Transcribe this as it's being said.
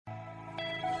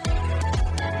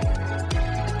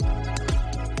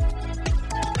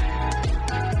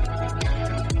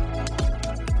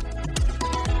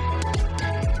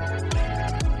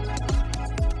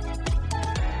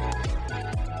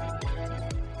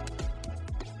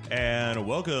And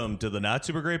welcome to the Not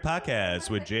Super Great Podcast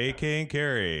with JK and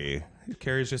Carrie.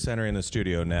 Carrie's just entering the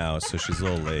studio now, so she's a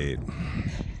little late.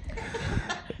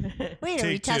 Wait, are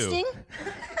we testing?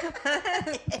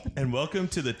 And welcome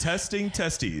to the Testing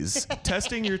Testes.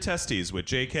 Testing your testes with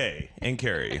JK and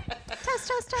Carrie.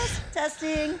 Test.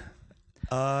 Testing.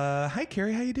 Hi,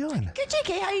 Carrie. How you doing? Good,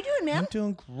 JK. How you doing, man? I'm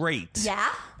doing great. Yeah?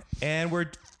 And we're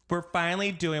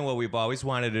finally doing what we've always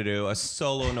wanted to do, a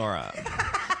solo Nora.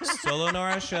 Solo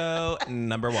Nora show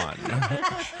number 1.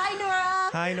 Hi, Nora.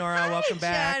 Hi, Nora. Welcome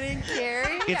back. John and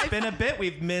Carrie. It's been a bit.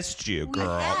 We've missed you, girl.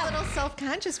 I'm a little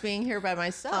self-conscious being here by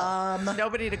myself.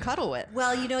 Nobody to cuddle with.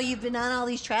 Well, you know, you've been on all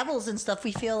these travels and stuff.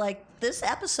 We feel like this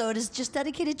episode is just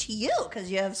dedicated to you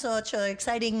because you have such an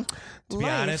exciting To be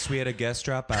honest, we had a guest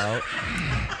drop out.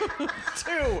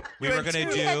 We were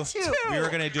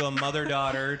gonna do a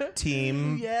mother-daughter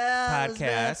team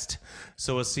podcast.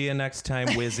 So we'll see you next time,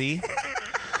 Wizzy.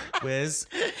 Wiz.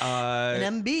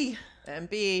 An MB.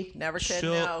 MB, never could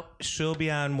know. She'll be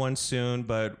on one soon,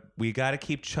 but we got to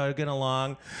keep chugging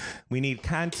along. We need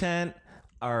content.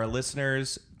 Our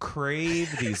listeners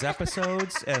crave these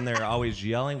episodes, and they're always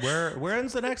yelling,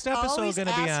 when's the next episode going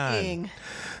to be on?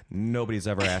 Nobody's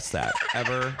ever asked that,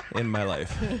 ever in my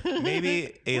life.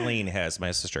 Maybe Aileen has,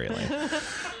 my sister Aileen.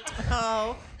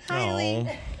 Oh, hi, Aileen.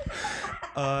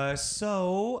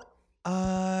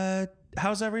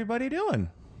 How's everybody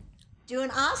doing?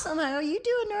 Doing awesome. How are you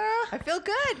doing, Nora? I feel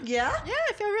good. Yeah? Yeah,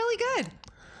 I feel really good.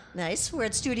 Nice. We're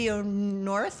at Studio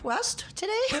Northwest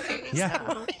today.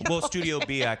 Yeah. Well, Studio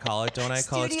B, I call it, don't I?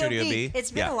 Call it Studio B.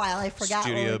 It's been a while. I forgot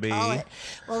Studio what we call B. it.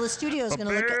 Well, the studio is going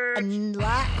to look a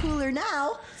lot cooler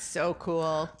now. So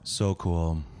cool. So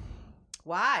cool.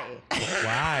 Why?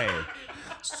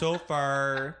 So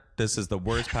far, this is the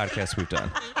worst podcast we've done.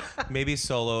 Maybe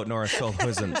Nora solo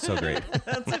isn't so great.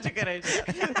 That's such a good idea.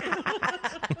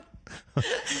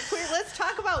 Wait, let's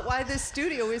talk about why this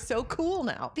studio is so cool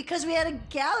now. Because we had a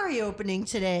gallery opening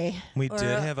today. We had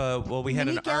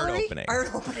an art opening. Art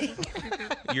opening.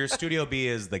 Your Studio B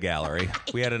is the gallery.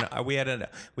 We had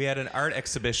an art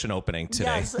exhibition opening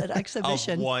today. Yes, an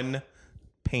exhibition. Of one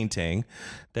painting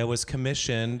that was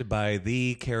commissioned by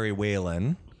the Carrie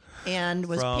Whalen. And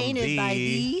was From painted by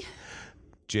the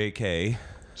JK.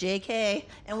 JK.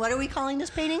 And what are we calling this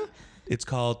painting? It's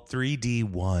called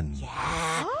 3D1.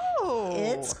 Yeah. Oh.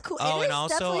 It's cool. Oh, it and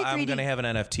also I'm 3D. going to have an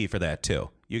NFT for that too.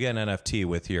 You get an NFT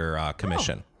with your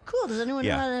commission. Cool. Does anyone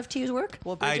know how NFTs work?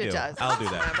 Well, I Bridget do. does. I'll do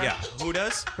that. Yeah. Who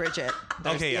does? Bridget.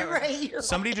 Okay, yeah. Right.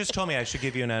 Somebody just told me I should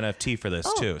give you an NFT for this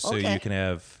too. So okay. you can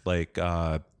have like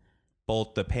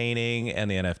both the painting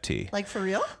and the NFT. Like for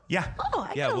real? Yeah. Oh,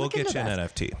 I yeah, gotta we'll look get into you an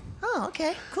that. NFT. Oh,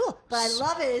 okay. Cool. But I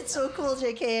love it. It's so cool,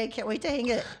 JK. I can't wait to hang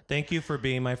it. Thank you for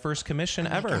being my first commission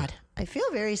ever. God, I feel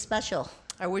very special.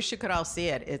 I wish you could all see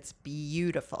it. It's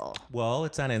beautiful. Well,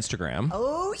 it's on Instagram.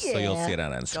 Oh, yeah. So you'll see it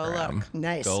on Instagram. look.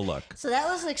 Nice. Go look. So that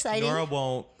was exciting.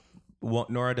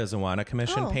 Nora doesn't want a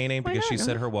commission painting why because she not?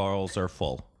 said her walls are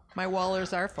full. My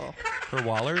wallers are full. Her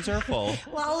wallers are full.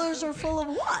 Wallers are full of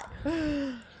what?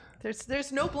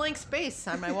 There's no blank space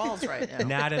on my walls right now.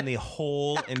 Not in the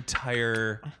whole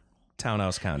entire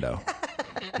townhouse condo.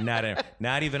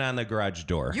 Not even on the garage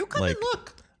door. You come and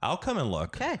look. I'll come and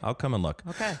look. Okay. I'll come and look.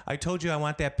 Okay. I told you I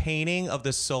want that painting of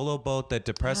the solo boat that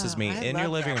depresses me I in your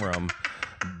love living that. room.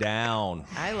 Down.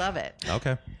 I love it.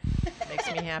 Okay.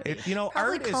 Makes me happy. Probably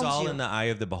Art is calms all you. in the eye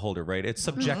of the beholder, right? It's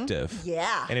subjective.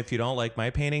 Yeah. And if you don't like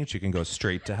my paintings, you can go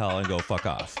straight to hell and go fuck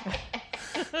off.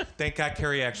 Thank God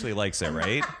Carrie actually likes it,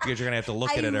 right? Because you're going to have to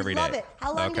look at it every day. I love it.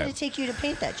 How long did it take you to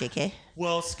paint that, JK?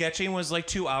 Well, sketching was like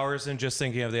 2 hours and just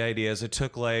thinking of the ideas. It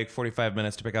took like 45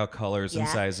 minutes to pick out colors and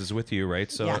Yeah. sizes with you, right?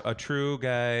 So Yeah. a true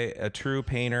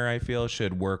painter, I feel,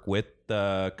 should work with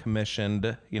the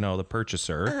commissioned, the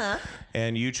purchaser.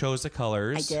 And you chose the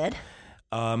colors. I did.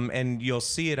 And you'll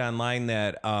see it online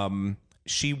that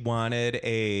she wanted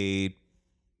a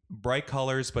bright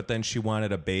colors, but then she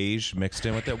wanted a beige mixed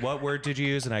in with it. What word did you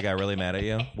use? And I got really mad at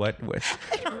you. What?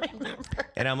 I don't remember.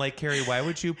 And I'm like, Carrie, why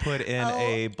would you put in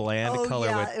a bland color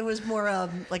yeah, with it was more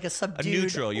like a a subdued.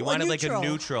 neutral? You wanted like a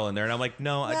neutral in there. And I'm like,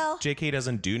 no, Well- JK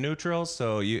doesn't do neutrals.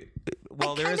 So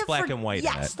there is black and white in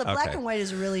it. Yes, the black and white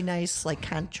is a really nice like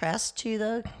contrast to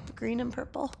the green and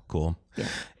purple. Cool. Yeah.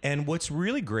 And what's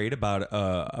really great about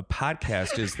a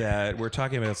podcast is that we're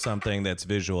talking about something that's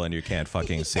visual and you can't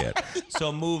fucking see it.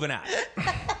 So moving on.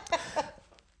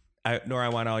 Nora, I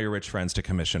want all your rich friends to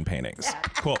commission paintings.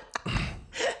 Cool.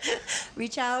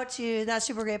 Reach out to Not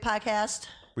Super Great Podcast.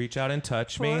 Reach out and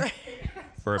touch me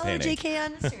for a Follow painting. JK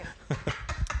on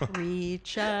Instagram.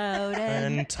 Reach out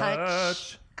and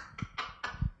touch.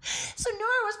 So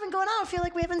Nora, what's been going on? I feel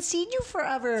like we haven't seen you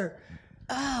forever.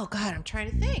 Oh God, I'm trying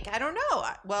to think. I don't know.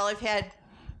 Well,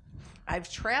 I've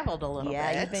traveled a little bit.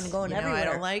 Yeah, you've been going I everywhere.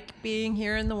 don't like being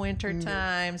here in the winter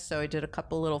time, so I did a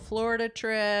couple little Florida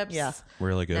trips. Yeah.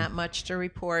 Really good. Not much to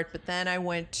report, but then I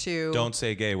went to. Don't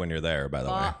say gay when you're there, by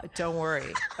the way. Don't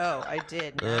worry. Oh, I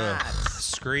did not.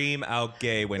 Scream out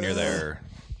gay when you're there.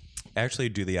 Actually,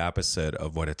 do the opposite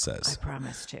of what it says. I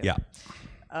promise to. Yeah.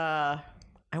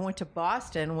 I went to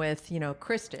Boston with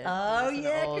Kristen. Oh, who's an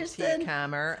yeah, old Kristen.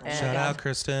 T-comer, and Shout out,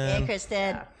 Kristen. Hey,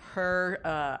 Kristen. her,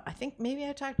 I think maybe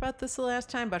I talked about this the last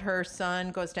time, but her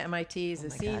son goes to MIT. He's a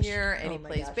senior, and he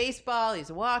plays baseball. He's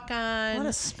a walk-on. What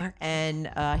a smart. And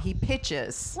he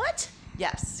pitches. What?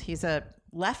 Yes, he's a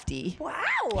lefty. Wow.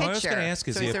 I was going to pitcher. ask,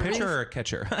 is So he a he's a pitcher really- or a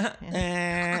catcher?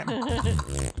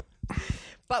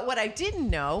 But what I didn't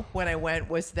know when I went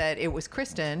was that it was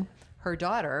Kristen, her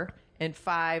daughter, and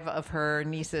 5 of her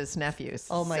nieces, nephews.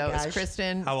 Oh, my so it gosh. was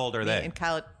Kristen. How old are they? In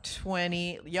college,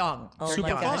 20, young. Oh Super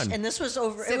my gosh. fun. And this was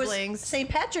over. Siblings. It was St.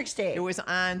 Patrick's Day. It was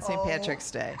on St.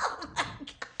 Patrick's Day.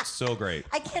 So great.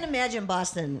 I can't imagine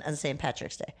Boston on St.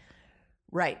 Patrick's Day.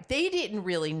 Right. They didn't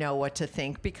really know what to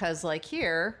think because, like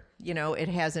here, it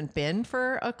hasn't been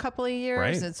for a couple of years.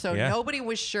 Right. And so Yeah. nobody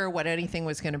was sure what anything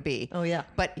was going to be. Oh, yeah.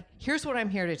 But here's what I'm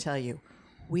here to tell you.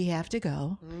 We have to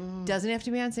go. Doesn't have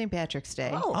to be on St. Patrick's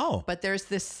Day. Oh. But there's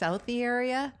this Southie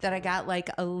area that I got like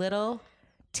a little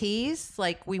tease.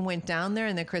 Like we went down there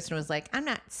and then Kristen was like, I'm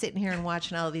not sitting here and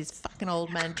watching all these fucking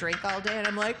old men drink all day. And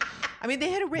I'm like, they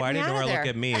had it written Why did out Nora of there. look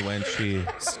at me when she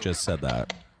just said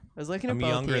that? I was looking at I'm both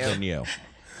younger of you. than you.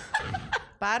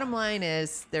 Bottom line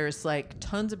is there's like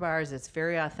tons of bars. It's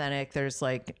very authentic. There's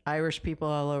like Irish people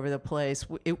all over the place.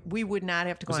 We would not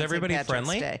have to go Was on everybody St. Patrick's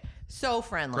friendly? Day. So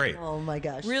friendly. Great. Oh my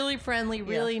gosh. Really friendly,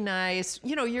 really nice.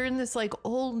 You're in this like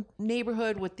old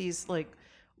neighborhood with these like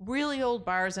really old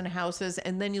bars and houses,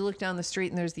 and then you look down the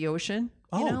street and there's the ocean.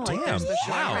 Oh, damn. There's the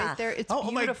shore Wow. right there. It's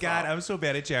Oh my beautiful. God, I'm so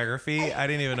bad at geography. I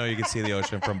didn't even know you could see the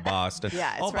ocean from Boston.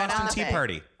 Yeah, it's right Boston on the Tea bay.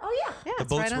 Party. Oh yeah. Yeah, The it's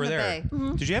boats right on were the there.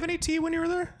 bay. Did you have any tea when you were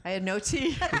there? I had no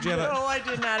tea. Did you have no, I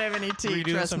did not have any tea. Were you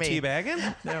doing Trust some me. tea bagging?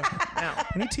 No.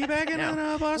 Any tea bagging in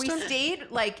Boston? We stayed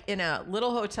like in a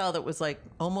little hotel that was like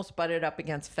almost butted up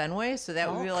against Fenway, so that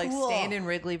would be like cool. staying in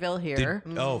Wrigleyville here.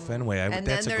 Oh, Fenway. and then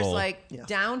That's a there's goal. like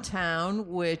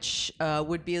downtown, which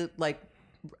would be like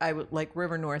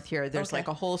River North here. There's like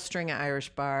a whole string of Irish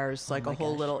bars, like a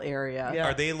whole little area. Yeah.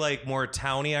 Are they like more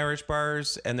towny Irish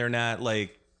bars? And they're not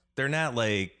like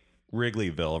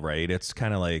Wrigleyville, right? It's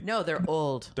kind of like No, they're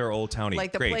old. they're old towny.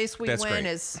 Like the Great. place we That's went great.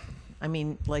 is,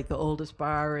 like the oldest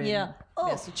bar in Yeah. Oh.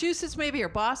 Massachusetts, maybe, or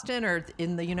Boston, or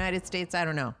in the United States. I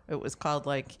don't know. It was called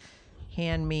like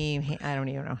Hand Me. I don't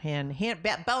even know. Bell in a Hand.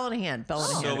 Bell in a Hand.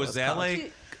 So it was that called.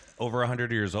 like over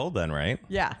 100 years old then, right?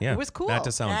 Yeah, it was cool. Not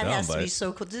to sound That dumb, has to be but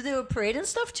so cool. Did they do a parade and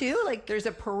stuff too? Like There's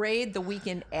a parade the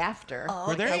weekend after.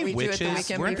 were there that any we do it the witches?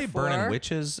 weekend Weren't they burning before.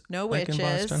 witches? No like in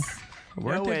witches. Boston?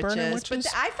 Weren't No they burning witches. witches?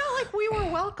 But I felt like we were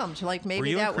welcomed. Like maybe Were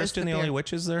you that and Kristen was the only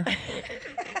witches there?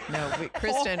 No,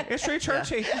 Kristen. It's very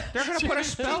churchy. They're going to put a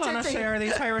spell on us there,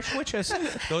 these Irish witches.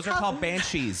 Those are called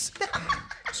banshees.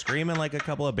 Screaming like a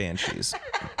couple of banshees.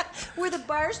 were the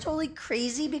bars totally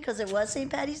crazy because it was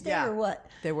St. Patty's Day Yeah. or what?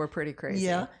 They were pretty crazy.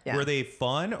 Yeah. Were they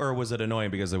fun or was it annoying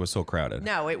because it was so crowded?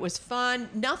 No, it was fun.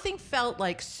 Nothing felt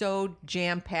like so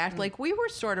jam packed. Like we were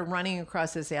sort of running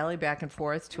across this alley back and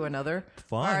forth to another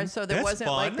Fun. bar, so there That's wasn't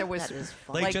fun. like there was That is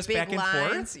fun. Like just big back and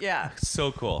forth? lines. Yeah,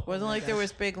 So cool. wasn't like there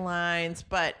was big lines,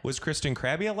 but Was Kristen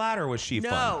crabby a lot or was she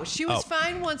fun? no, she was Oh.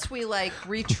 fine once we like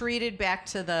retreated back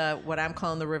to the what I'm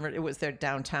calling the river. It was their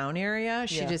downtown area.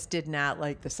 She Yeah. just did not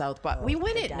like the South Bar. We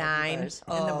went the at diving 9 bars.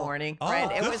 in the morning. Oh,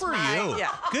 right? good for you. Yeah.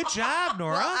 Good job,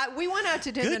 Nora. Well, we went out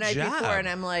to dinner Good the night job. before, and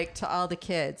I'm like to all the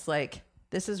kids, like,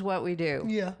 this is what we do.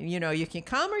 Yeah. You can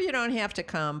come or you don't have to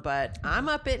come, but I'm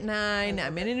up at 9.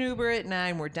 I'm in an Uber at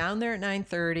 9. We're down there at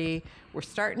 9:30. We're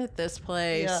starting at this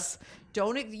place.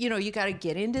 Don't, you got to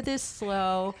get into this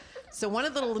slow. So one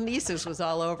of the little nieces was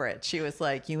all over it. She was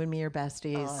like, you and me are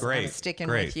besties. Great, I'm sticking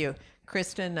great. with you.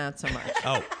 Kristen, not so much.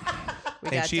 Oh, We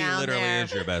and got she down literally there.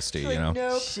 is your bestie, you know?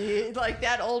 Nope. She like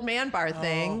that old man bar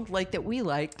thing, like that we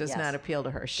like, does Yes. not appeal to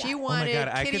her. She Oh my wanted God,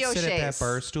 I Kitty could sit at that O'Shea's.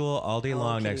 bar stool all day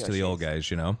long next to the old guys,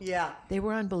 you know? Yeah. They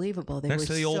were unbelievable. They Next were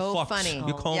to the old so fucks. funny.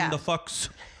 You call Yeah. them the fucks.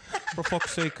 For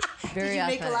fuck's sake. Very Did you make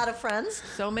a authentic. lot of friends?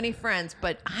 So many friends,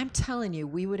 but I'm telling you,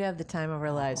 we would have the time of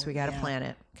our lives. We got to plan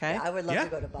it. Okay. I would love Yeah. to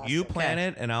go to Boston. You plan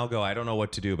it and I'll go. I don't know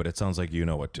what to do, but it sounds like you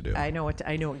know what to do. I know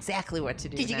exactly what to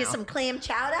do. Did you get now. some clam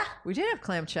chowder? We did have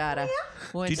clam chowder.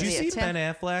 Went Did to you the see attempt-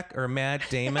 Ben Affleck or Matt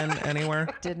Damon anywhere?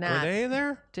 Did Were not. they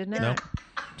there? Did not. No.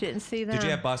 Didn't see them. Did you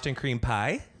have Boston cream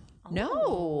pie? No.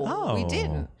 Oh. We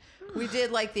didn't. We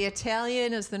did like the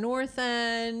Italian as the North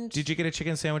End. Did you get a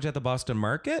chicken sandwich at the Boston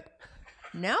Market?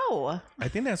 No. I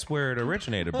think that's where it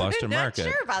originated, Boston I'm not Market.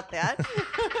 sure about that.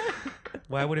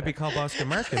 Why would it be called Boston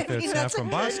Market if it's not from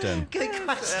Boston? Good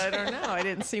question. I don't know. I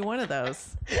didn't see one of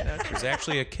those. There's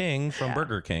actually a king from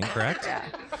Burger King, correct?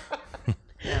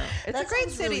 Yeah. It's That a great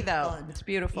sounds city, really though. fun. It's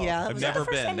beautiful. Yeah. I've Was that never the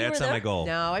first been. time you That's were on my there? goal.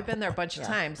 No, I've been there a bunch of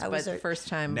times, I but was the there. first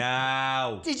time.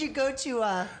 No. Did you go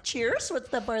to Cheers? What's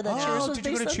the bar that Cheers Oh, was did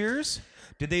you based go to on? Cheers?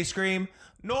 Did they scream,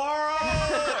 Nora?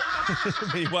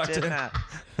 When you walked Did in? not.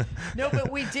 No,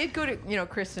 but we did go to,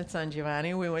 Kristen and Son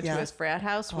Giovanni. We went Yeah. to his frat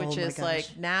house, which my is gosh.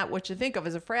 like not what you think of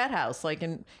as a frat house. Like,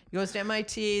 he goes to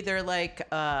MIT. They're like,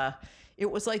 it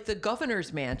was like the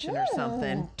governor's mansion or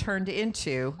something turned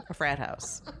into a frat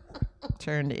house. So,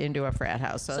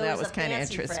 So it that was was a kind of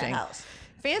fancy frat interesting. house.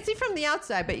 Fancy from the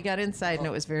outside, but you got inside and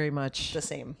it was very much The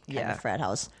same kind Yeah. of frat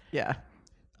house. Yeah.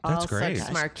 That's All great. such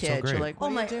smart So kids. great. You're like,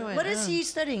 what are you doing? What is he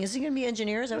studying? Is he going to be an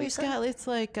engineer? Is that what you He's said? got, it's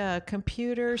like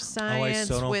computer science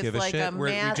so don't with give a like shit. a We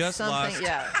math just something. lost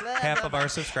Yeah. half of our I'm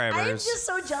subscribers. just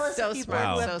so jealous So of people smart.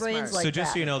 who Wow. have So brains smart. like So just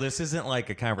that. so you know, this isn't like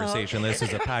a conversation. This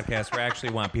is a podcast. We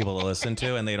actually want people to listen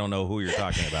to, and they don't know who you're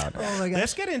talking about. Oh my gosh.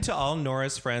 Let's get into all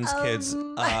Nora's friends' kids.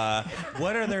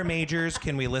 What are their majors?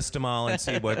 Can we list them all and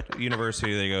see what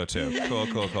university they go to?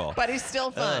 Cool. But he's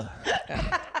still fun.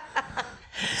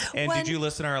 And When- did you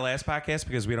listen to our last podcast?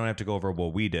 Because we don't have to go over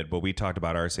what we did, but we talked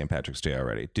about our St. Patrick's Day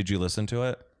already. Did you listen to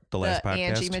it? The last The podcast?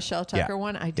 Angie Michelle Tucker Yeah.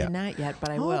 one? I did Yeah. not yet, but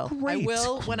I Oh, will. I great,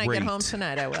 will when I get great. home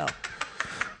tonight. I will.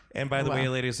 And by the way,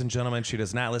 Wow. ladies and gentlemen, she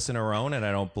does not listen to her own, and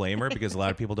I don't blame her because a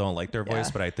lot of people don't like their voice,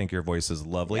 Yeah. but I think your voice is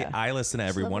lovely. Yeah. I listen to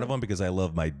every one of them because I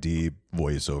love my deep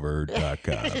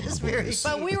voiceover.com. It's very voice.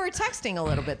 But we were texting a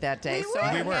little bit that day, so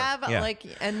I We were, have yeah. like,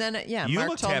 and then You Mark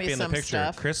looked told happy me in the some picture.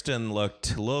 stuff. Kristen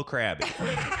looked a little crabby.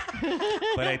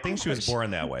 But I think she was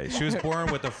born that way. She was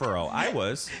born with a furrow. I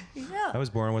was Yeah.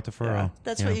 born with a furrow.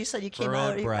 That's what you said. You came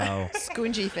Furrowed out. brow.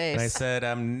 Squingy face. And I said,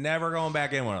 I'm never going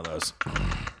back in one of those.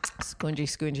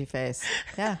 Squingy face.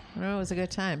 Yeah, no, it was a good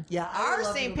time. Yeah, I our would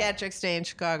love St. to- Patrick's Day in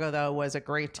Chicago though was a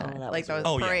great time. that Like was the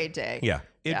Oh, parade yeah. day. Yeah.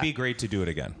 It'd Yeah. be great to do it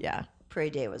again. Yeah.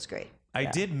 Parade day was great. I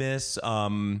did miss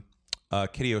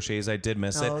Kitty O'Shea's. I did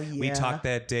miss Oh, it. We yeah. talked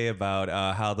that day about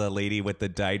how the lady with the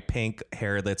dyed pink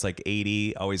hair that's like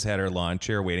 80 always had her lawn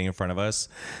chair waiting in front of us.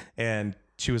 And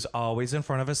she was always in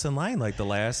front of us in line like the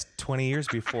last 20 years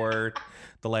before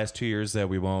the last 2 years that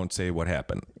we won't say what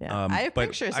happened. Yeah. I have but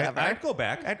pictures of her. I'd go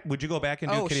back. Would you go back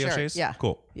and do Oh, Kitty sure. O'Shea's? Yeah.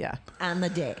 Cool. Yeah. On the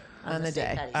day. On the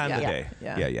day. St. Patty's On Day. the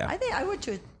Yeah. day. Yeah. Yeah. I think I would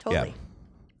too. Totally.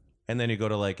 And then you go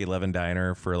to like 11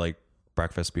 Diner for like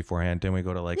breakfast beforehand. Didn't we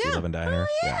go to like 11 Diner?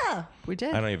 Oh, yeah. We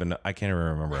did. I don't even know. I can't even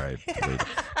remember. I believe.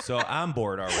 So I'm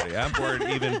bored already. I'm bored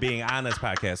even being on this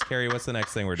podcast. Carrie, what's the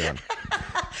next thing we're doing?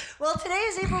 Well, today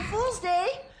is April Fool's Day.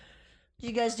 Did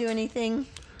you guys do anything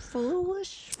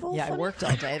foolish? Yeah, I funny? worked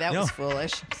all day. That No. was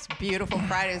foolish. It's beautiful.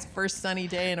 Friday's first sunny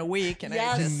day in a week, and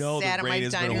Yes. I just No, the sat at my rain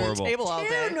has been dining room horrible. table all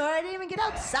day. Dude, Nora, I didn't even get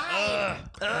outside.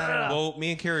 Well,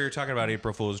 me and Carrie were talking about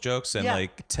April Fool's jokes, and Yeah.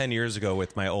 like 10 years ago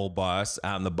with my old boss,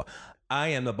 I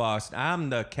am the boss. I'm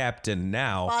the captain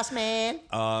now. Boss man.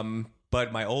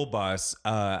 But my old boss,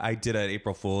 I did an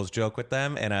April Fool's joke with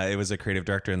them, and it was a creative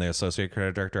director and the associate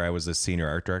creative director. I was the senior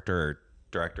art director or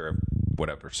director of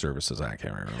whatever services. I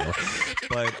can't remember.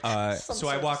 But so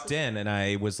I walked in and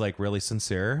I was like really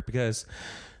sincere because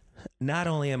not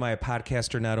only am I a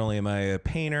podcaster, not only am I a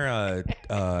painter,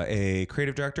 a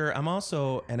creative director, I'm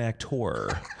also an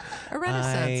actor. A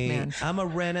Renaissance man.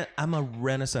 I'm a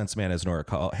Renaissance man, as Nora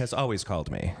has always called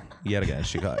me. Yet again,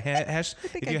 she called. If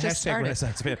I you just hashtag started.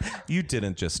 Renaissance man, you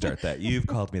didn't just start that. You've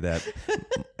called me that,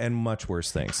 and much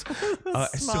worse things. So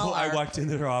Small I art. walked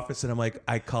into their office, and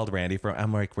I called Randy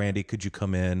I'm like, Randy, could you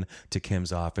come in to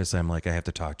Kim's office? I'm like, I have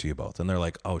to talk to you both, and they're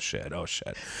like, oh shit,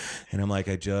 and I'm like,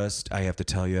 I have to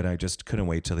tell you, and I just couldn't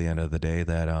wait till the end of the day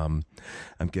that I'm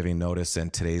giving notice,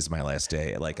 and today's my last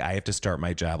day. Like I have to start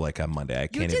my job like on Monday. I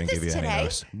can't did even give you this any today?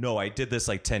 notice. No, I did this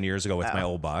like 10 years ago with my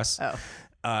old boss.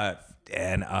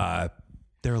 And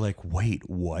they're like, wait,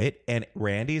 what? And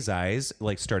Randy's eyes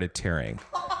like started tearing.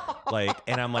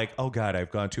 And I'm like, oh God,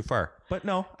 I've gone too far. But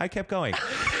no, I kept going.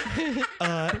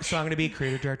 So I'm going to be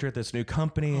creative director at this new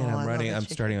company, and I'm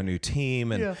starting a new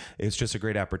team, and it's just a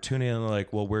great opportunity. And they're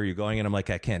like, well, where are you going? And I'm like,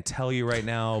 I can't tell you right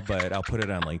now, but I'll put it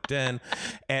on LinkedIn.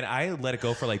 And I let it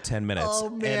go for like 10 minutes. Oh,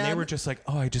 And they man. were just like,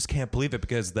 oh, I just can't believe it,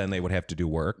 because then they would have to do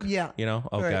work. Yeah. You know,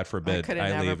 oh Right. God forbid could have I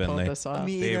never leave and pulled they. this off.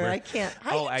 Me they either. were- I can't.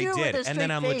 How Oh, you I do it with did. a And then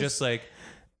straight I'm face? just like,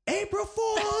 April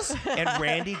Fools. And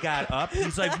Randy got up.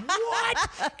 He's like,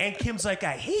 what? And Kim's like,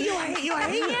 I hate you. I hate you. I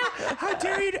hate you. How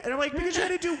dare you? And I'm like, because you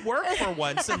had to do work for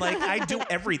once. And like, I do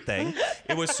everything.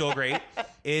 It was so great.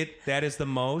 That is the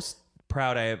most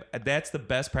proud I have. That's the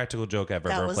best practical joke I've ever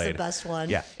played. That was the best one.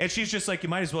 Yeah. And she's just like, you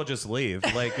might as well just leave.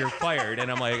 Like, you're fired. And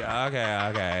I'm like,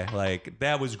 okay. Like,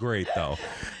 that was great, though.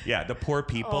 Yeah. The poor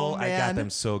people, I got them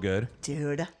so good.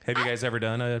 Dude. Have you guys ever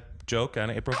done a joke on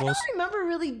April I Fools? don't remember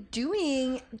really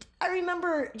doing. I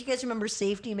remember. Do you guys remember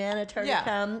Safety Man at Target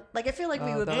Con? Like, I feel like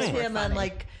we would put him on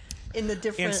like in the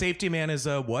different. And Safety Man is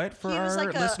a what for our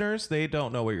like listeners? They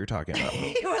don't know what you're talking about.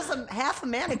 He was half a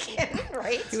mannequin,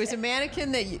 right? He was a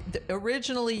mannequin that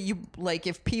originally you like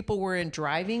if people were in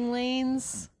driving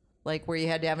lanes, like where you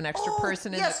had to have an extra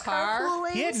person in the car. carpool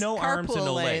lanes. He had no arms and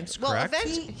no legs, Well, correct?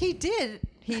 eventually he did.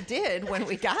 He did when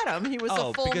we got him. He was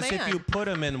a full because man. if you put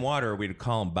him in water, we'd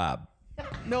call him Bob.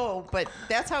 No, but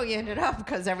that's how he ended up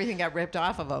because everything got ripped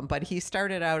off of him. But he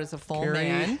started out as a full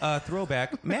man.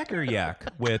 Throwback, Mac or Yak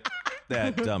with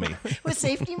that dummy. With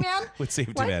Safety Man? With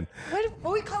Safety Man.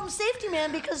 Well, we call him Safety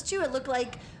Man because, too, it looked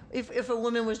like if a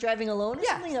woman was driving alone or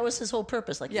something, that was his whole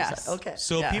purpose, like you said. Okay.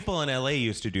 So people in LA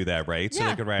used to do that, right? So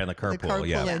they could ride in the carpool.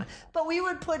 lane. But we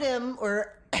would put him,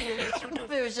 or I don't know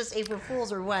if it was just April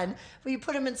Fool's or when, but you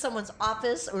put him in someone's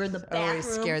office or in the bathroom.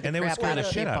 Scared the And they would crap scare out the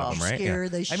of shit out of people. him, right? Scare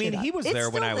the shit I mean, out. he was It's there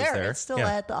when still I was there. It's still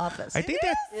Yeah. at the office. I think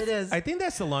it is. I think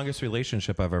that's the longest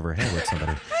relationship I've ever had with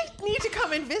somebody. I need to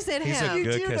come and visit He's him. a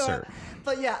good do, kisser. Nora.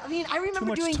 But yeah, I mean, I Too remember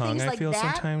much doing tongue, things I like feel that.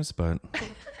 sometimes, but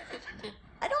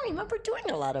I don't remember doing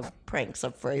a lot of pranks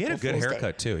up for he April had a good Fool's Day.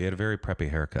 haircut too. He had a very preppy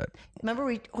haircut.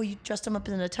 Remember you dressed him up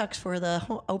in a tux for the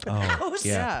open house?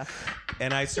 Yeah.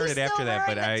 And I started still after that,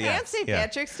 but wearing the And St.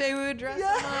 Patrick's Day, we would dress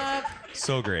him up.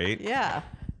 so great. Yeah.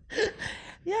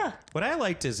 Yeah. What I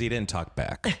liked is he didn't talk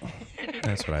back.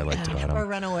 That's what I liked about him. Or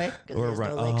run away. 'cause he Or has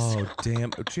run. no legs. Oh damn!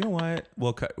 Do you know what?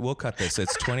 We'll cut this.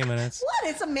 It's 20 minutes. What?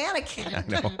 It's a mannequin.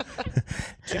 No.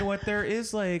 Do you know what? There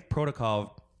is like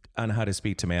protocol on how to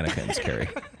speak to mannequins, Carrie.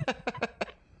 I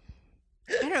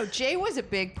don't know. Jay was a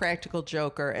big practical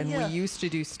joker, and we used to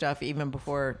do stuff even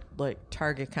before like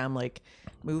TargetCon, like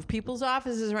move people's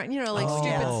offices around, like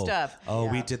stupid stuff. Oh,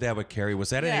 we did that with Carrie.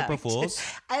 Was that an Yeah. April Fool's?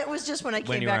 It was just when I When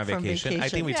came you were back on from vacation. I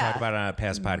think we talked about it on a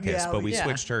past podcast, Yeah, but we yeah.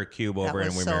 switched her cube over was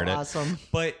and we so mirrored it. awesome.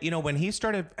 But when he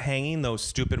started hanging those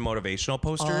stupid motivational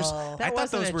posters, I That thought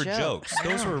those wasn't a were joke. jokes.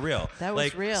 Those were real. That was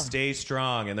like, real. Stay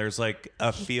strong, and there's like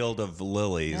a field of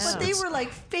lilies. But they were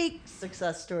like fake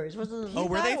success stories. Wasn't Oh,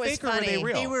 were thought they it was fake or were they funny.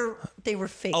 real? They were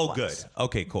fake. Oh, ones. good.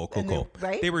 Okay, cool.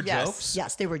 Right? They were Yes. jokes?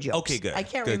 Yes, they were jokes. Okay, good. I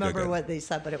can't Good, remember good. what they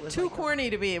said, but it was Too like corny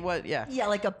to be what? Yeah.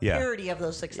 like a Yeah. parody of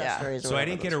those success Yeah. stories. or So I whatever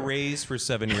didn't get those a were. raise for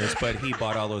 7 years, but he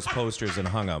bought all those posters and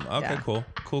hung them. Okay, Yeah. cool.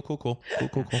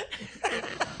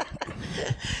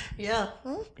 Yeah.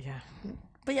 Yeah.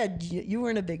 But yeah, you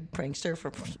weren't a big prankster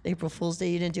for April Fool's Day.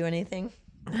 You didn't do anything.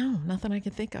 No, nothing I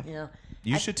can think of. Yeah.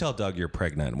 You should tell Doug you're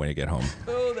pregnant when you get home.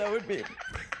 Oh, that would be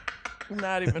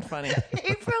not even funny.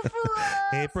 April Fool's.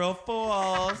 April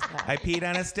Fools. I peed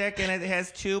on a stick and it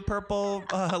has 2 purple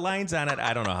lines on it.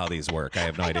 I don't know how these work. I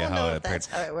have no idea don't how know it if that's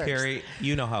how it works. Carrie,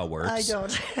 you know how it works. I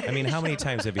don't. I mean, how many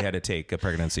times have you had to take a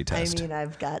pregnancy I test? mean,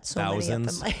 I've got so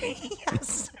Thousands? many up in my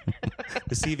yes.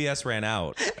 The CVS ran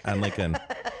out on Lincoln.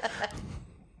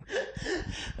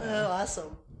 Oh,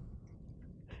 awesome.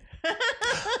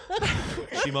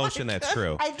 She motioned that's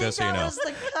true. I think just so you that know. was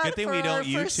the cut Good thing for we our don't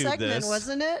first YouTube segment, this.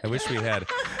 wasn't it? I wish we had.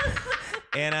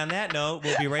 And on that note,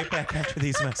 we'll be right back after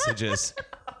these messages.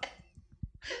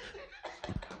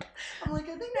 I'm like,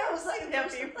 I think that was like that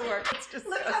before.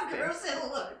 Look how gross it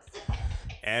looks.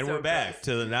 And we're back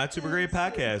to the Not Super Great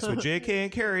Podcast with JK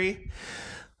and Carrie,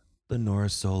 the Nora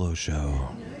Solo Show.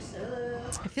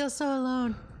 I feel so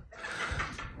alone.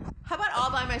 How about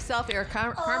All By Myself? Eric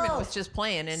Carmen was just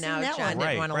playing, and now that John one.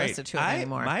 didn't want to listen to it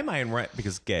anymore. My mind went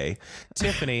because gay.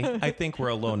 Tiffany, I think we're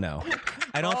alone now.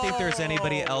 I don't think there's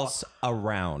anybody else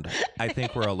around. I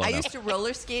think we're alone I now. used to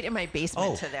roller skate in my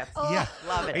basement to that. Yeah,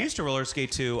 love it. I used to roller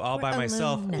skate too, all by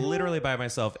myself, literally by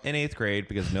myself in 8th grade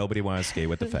because nobody wanted to skate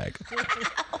with the fag.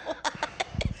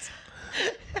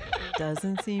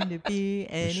 Doesn't seem to be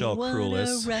Michelle anyone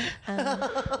Crulis.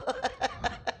 around.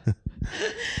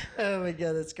 Oh my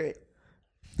god, that's great.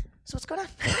 So what's going on?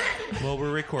 Well,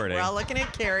 we're recording. We're all looking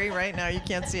at Carrie right now. You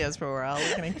can't see us, but we're all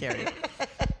looking at Carrie.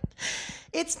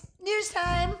 It's news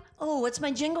time. Oh, what's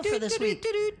my jingle for this week?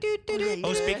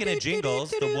 Oh, speaking of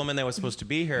jingles, the woman that was supposed to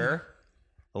be here,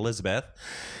 Elizabeth,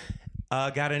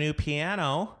 got a new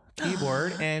piano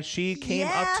keyboard, and she came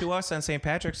up to us on St.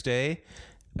 Patrick's Day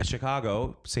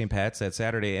Chicago, St. Pat's that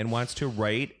Saturday, and wants to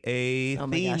write a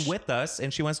theme gosh. with us,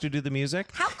 and she wants to do the music.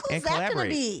 How cool and is that gonna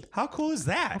collaborate. be? How cool is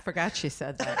that? I forgot she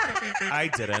said that. I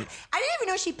didn't. I didn't even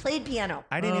know she played piano.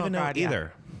 I didn't even know God, yeah.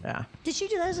 either. Yeah. Did she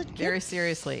do that as a kid? Very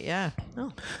seriously, yeah.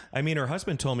 I mean, her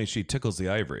husband told me she tickles the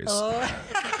ivories.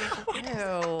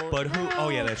 Ew. But who? Oh,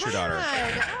 yeah, that's your daughter.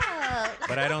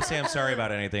 But I don't say I'm sorry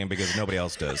about anything because nobody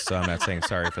else does. So I'm not saying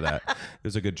sorry for that. It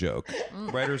was a good joke.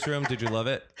 Writer's Room, did you love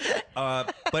it?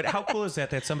 But how cool is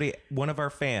that somebody, one of our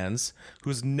fans,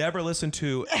 who's never listened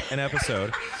to an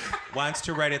episode, wants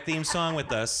to write a theme song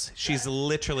with us. She's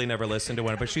literally never listened to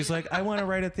one, but she's like, I want to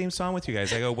write a theme song with you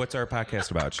guys. I go, what's our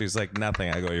podcast about? She's like, nothing.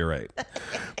 I go, you're right.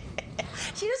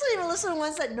 She doesn't even listen to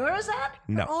ones that Nora's on?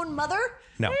 No. Her own mother?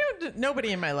 No.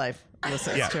 Nobody in my life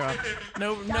listens Yeah. to him.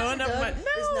 No, one of my. Doug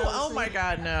is No. not Oh my listening.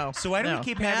 God, no. So why do we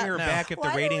keep having her back if the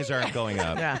Why do ratings we- aren't going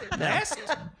up? Yeah.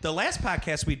 The last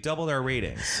podcast, we doubled our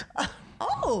ratings.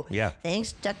 Oh. Yeah.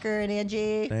 Thanks, Tucker and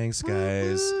Angie. Thanks,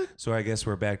 guys. So I guess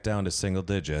we're back down to single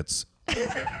digits.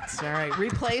 Sorry,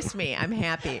 replace me. I'm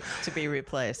happy to be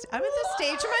replaced. I'm at the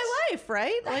stage of my life,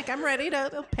 right? Like I'm ready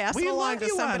to pass We it along love to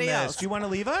you on somebody this. else. Do you want to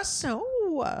leave us? No.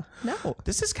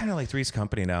 This is kind of like Three's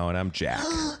Company now, and I'm Jack.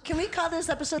 Can we call this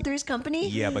episode Three's Company?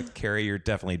 Yeah, but Carrie, you're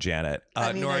definitely Janet.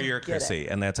 I mean, Nora, I you're get Chrissy,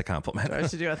 and that's a compliment. I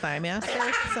should do a thigh master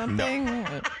or something.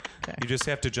 Okay. You just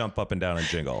have to jump up and down and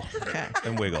jingle Okay.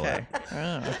 and wiggle Okay. it.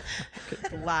 Oh.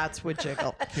 Lots would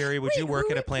jiggle. Carrie, would you work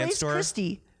Who at a plant replaced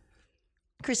store?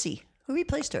 Chrissy. Who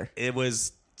replaced her? It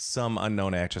was some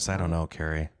unknown actress. I don't know,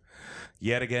 Carrie.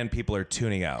 Yet again, people are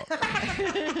tuning out.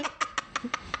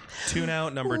 Tune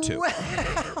out number 2.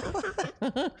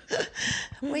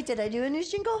 Wait, did I do a news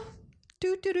jingle?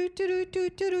 Do do do do do do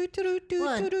do do do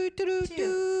One, do do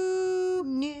do.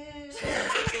 News.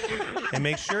 And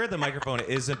make sure the microphone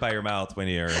isn't by your mouth when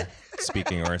you're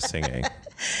speaking or singing.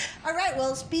 All right,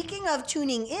 well, speaking of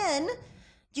tuning in,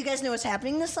 do you guys know what's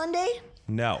happening this Sunday?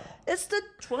 No. It's the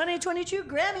 2022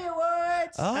 Grammy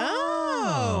Awards.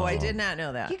 Oh, I did not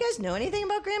know that. Do you guys know anything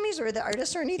about Grammys or the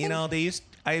artists or anything? You know,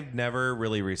 I've never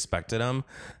really respected them.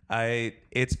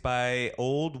 It's by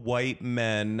old white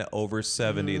men over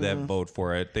 70 that vote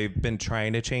for it. They've been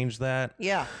trying to change that.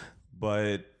 Yeah.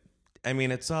 But I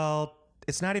mean, it's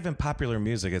not even popular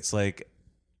music. It's like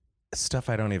stuff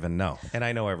I don't even know. And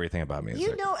I know everything about music.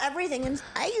 You know everything. And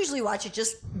I usually watch it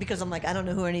just because I'm like, I don't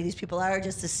know who any of these people are,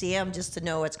 just to see them, just to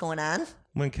know what's going on.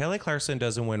 When Kelly Clarkson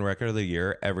doesn't win Record of the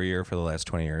Year every year for the last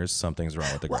 20 years, something's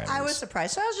wrong with the Well, Grammys. I was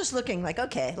surprised. So I was just looking like,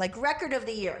 okay, like Record of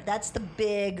the Year. That's the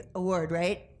big award,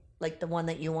 right? Like the one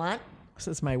that you want. This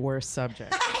is my worst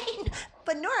subject.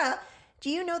 But Nora, do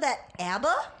you know that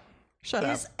ABBA Shut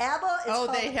up. is ABBA? Is Oh,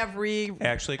 called, they have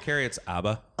Actually, Carrie, it's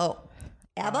ABBA. Oh,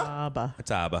 ABBA? ABBA. It's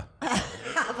ABBA.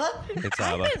 ABBA? It's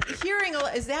I've ABBA. been hearing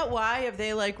is that why have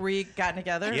they like gotten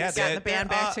together? Yeah, gotten the band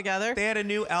back together? They had a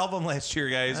new album last year,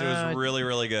 guys. It was really,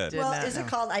 really good. Well, not is know. it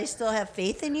called I Still Have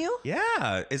Faith in You?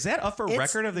 Yeah. Is that up for It's-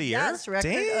 Record of the Year? yes, Record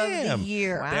of the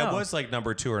Year. Wow. That was like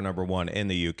number 2 or number 1 in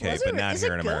the UK, Was it? but not Is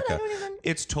here it in good? America. I don't even-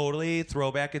 It's totally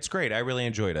throwback. It's great. I really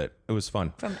enjoyed it. It was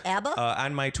fun. From ABBA?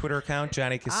 On my Twitter account,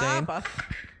 Johnny Cassane. ABBA.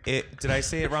 Did I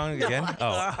say it wrong again?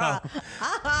 ABBA.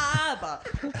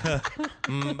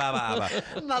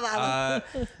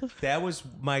 That was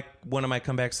one of my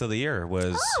comebacks of the year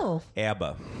was Oh.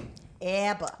 ABBA.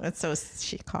 ABBA. That's so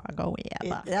Chicago.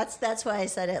 ABBA. That's why I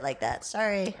said it like that.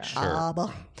 Sorry.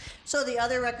 ABBA. So the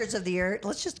other records of the year,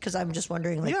 let's just, because I'm just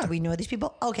wondering, like, Yeah. do we know these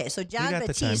people? Okay, so John got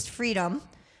the time. Baptiste, Freedom.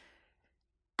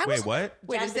 Wait, what?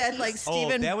 Wait, John is that like Baptiste?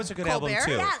 Stephen? Oh, that was a good Colbert? album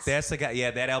too. Yes. That's the guy. Yeah,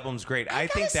 that album's great. I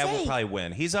think gotta that will say- probably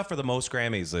win. He's up for the most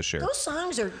Grammys this year. Those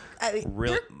songs are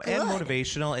Real they're and good.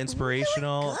 motivational,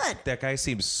 inspirational. good. That guy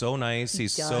seems so nice.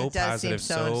 He's so He does positive,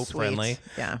 seem so so sweet. friendly.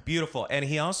 Yeah. Beautiful. And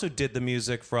he also did the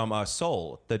music from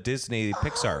Soul, the Disney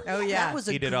Pixar. Oh yeah. That was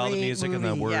a He did all the great music and the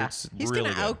movie. words. Yeah. He's really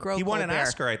gonna good. outgrow He won an Colbert.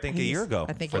 Oscar, I think, a year ago.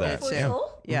 I think for he that. did too. Yeah.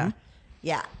 Soul? Yeah.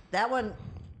 Yeah, that one.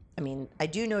 I mean, I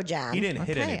do know John. He didn't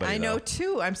hit Okay, anybody. I know though.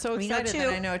 two. I'm so We know excited two.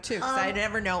 that I know two because I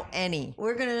never know any.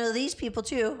 We're gonna know these people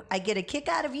too. I get a kick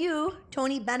out of you,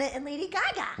 Tony Bennett and Lady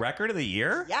Gaga. Record of the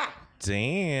year? Yeah,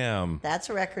 Damn. that's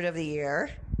a record of the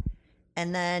year.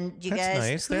 And then you That's guys,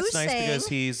 nice. who That's nice sang? because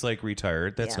he's like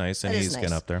retired. That's Yeah, nice, and that is he's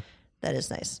getting nice. up there. That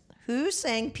is nice. Who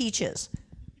sang Peaches?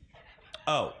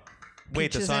 Oh,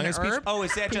 wait, the Peaches song and is Peach. Herb? Oh,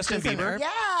 is that Justin Peaches and Bieber? Herb? Yeah.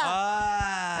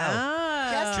 Ah.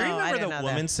 Yes. Do you I remember didn't the know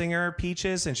woman that. singer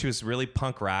Peaches, and she was really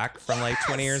punk rock from like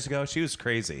 20 years ago? She was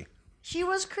crazy. She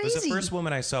was It crazy. was the first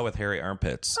woman I saw with hairy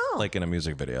armpits, Oh. like in a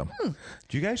music video.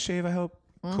 Do you guys shave? I hope.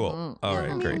 Cool. All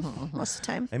right, great. Most of the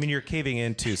time. I mean, you're caving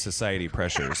into society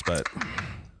pressures, but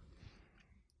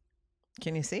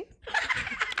Can you see?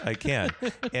 I can.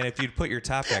 And if you'd put your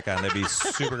top back on, that'd be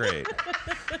super great.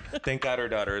 Thank God her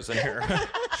daughter isn't here.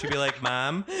 She'd be like,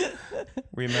 Mom,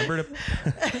 remember to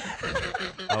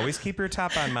always keep your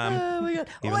top on, Mom. Oh my God.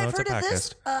 Even though I've it's a heard of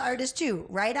this podcast. artist too.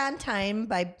 Right on Time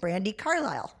by Brandy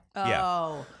Carlisle. Yeah.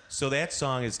 Oh. So that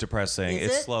song is depressing. Is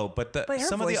it's it? slow, but But her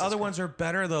some of the voice other is ones are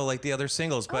better though, like the other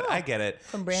singles. But I get it.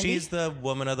 From Brandy? She's the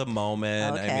woman of the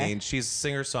moment. Okay. I mean, she's a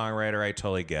singer-songwriter. I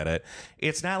totally get it.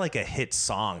 It's not like a hit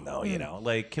song though, you know.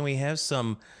 Like, can we have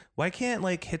some? Why can't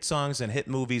like hit songs and hit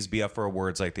movies be up for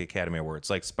awards like the Academy Awards?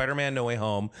 Like Spider-Man: No Way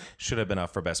Home should have been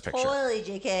up for Best Picture. Totally,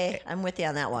 JK. I'm with you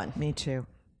on that one. Me too.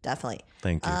 Definitely.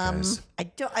 Thank you, guys.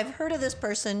 I've heard of this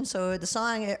person. So the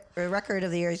song record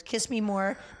of the year is "Kiss Me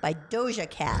More" by Doja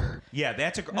Cat, Yeah,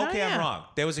 that's a okay. yeah. I'm wrong.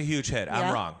 That was a huge hit. Yeah.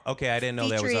 I'm wrong. Okay, I didn't know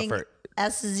that was up featuring for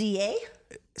SZA.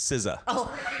 SZA.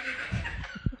 Oh,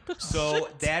 So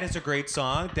that is a great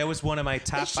song. That was one of my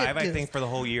top should 5, I do think, for the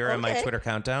whole year on my Okay. Twitter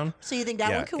countdown. so you think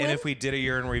that one could and win? if we did a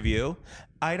year in review,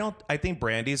 I think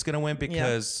Brandy's going to win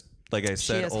because, like I She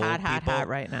said, is old hot people.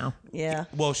 right now. Yeah.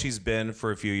 Well, she's been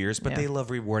for a few years, but Yeah. they love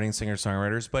rewarding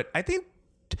singer-songwriters. But I think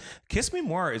 "Kiss Me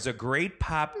More" is a great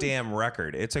pop damn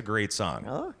record. It's a great song.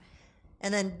 Oh.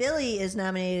 And then Billie is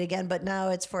nominated again, but now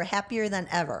it's for "Happier Than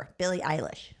Ever." Billie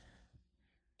Eilish.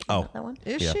 Oh, That one.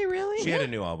 Is Yeah. she really? She had a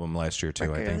new album last year too,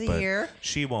 Record I of think, the but year.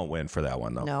 she won't win for that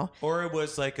one though. No. Or it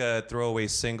was like a throwaway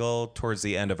single towards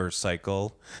the end of her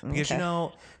cycle because Okay. you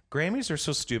know Grammys are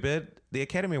so stupid. The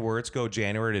Academy Awards go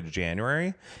January to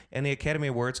January, and the Academy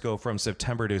Awards go from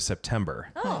September to September.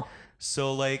 Oh.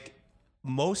 So like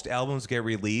most albums get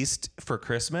released for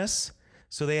Christmas,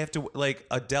 so they have to like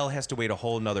Adele has to wait a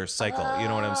whole nother cycle. You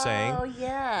know what I'm saying? Oh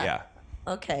yeah. Yeah.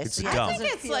 Okay. It's so dumb. yeah, I I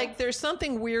think it's like there's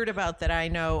something weird about that. I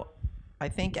know. I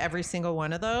think every single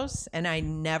one of those, and I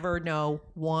never know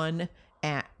one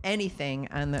at anything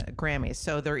on the Grammys.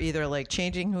 So they're either like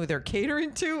changing who they're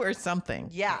catering to or something.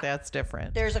 Yeah. That's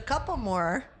different. There's a couple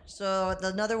more. So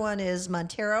another one is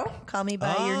Montero, "Call Me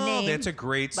by Your Name." That's a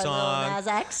great by Lil song. Nas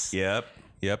X.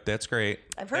 Yep, that's great.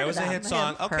 I've heard that of was a that. hit I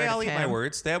song. have Okay, heard I'll of eat my him.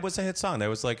 words. That was a hit song. That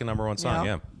was like a number one song.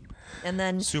 Yeah. Yeah. And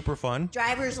then Super fun.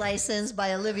 "Driver's License"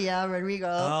 by Olivia Rodrigo.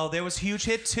 Oh, that was a huge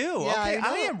hit too. Yeah, okay, I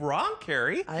know. I am wrong,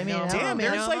 Carrie. I mean, damn, I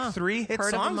there's know. like 3 hit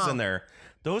Heard of them songs all. in there.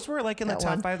 Those were like in the That top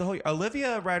one. 5 of the whole year.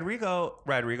 Olivia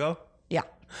Rodrigo. Yeah.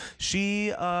 She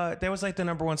that was like the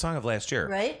number one song of last year.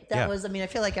 Right? That Yeah. was, I mean, I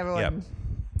feel like everyone, Yep.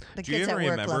 the Do you kids even at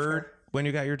work love her. remember when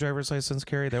you got your driver's license,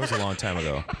 Carrie? That was a long time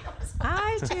ago.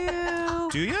 I do.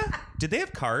 Do you? Did they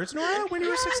have cars, Nora, when you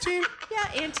were 16?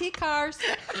 Yeah, antique cars.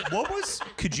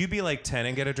 Could you be like 10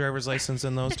 and get a driver's license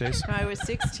in those days? I was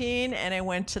 16 and I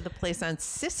went to the place on Oh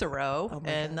Cicero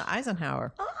and the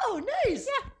Eisenhower. Oh, nice.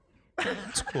 Yeah.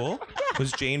 That's cool.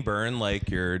 Was Jane Byrne like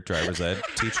your driver's ed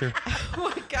teacher?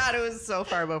 Oh my God, it was so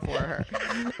far before her.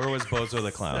 Or was Bozo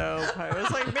the Clown? So it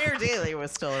was like Mayor Daley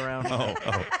was still around. Oh.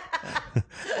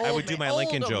 I would do my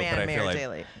Lincoln joke, but I feel like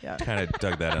Daley. Yeah. kind of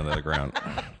dug that into the ground.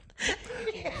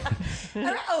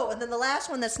 Oh, and then the last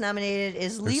one that's nominated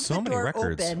is "Leave so the many Door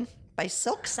records. Open" by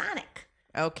Silk Sonic.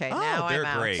 Okay, Oh, now they're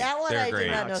I'm out. great. That one They're I great.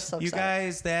 did not know Silk You Sonic.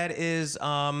 guys, that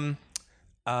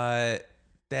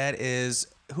is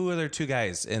who are their 2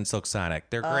 guys in Silk Sonic?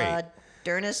 They're great.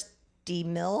 Dernis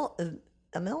Emil,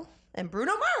 and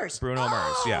Bruno Mars. Bruno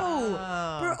Mars,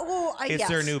 yeah. It's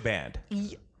their yes. new band.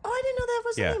 Oh, I didn't know that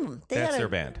was Yeah, the name. that's their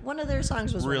band. One of their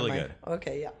songs was Really one of good.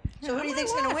 Okay, yeah. So who do you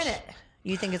think's going to win it?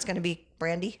 You think it's going to be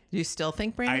Brandy? You still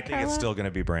think Brandy I think Carlisle? it's still going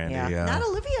to be Brandy. Yeah. Not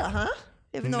Olivia, huh?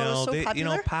 Even though it was No, so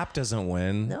popular. pop doesn't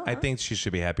win. No, I huh? think she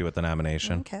should be happy with the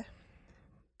nomination. Okay.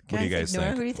 What do you guys Nora,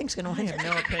 think? who do you think's going to win? I have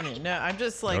no opinion. No, I'm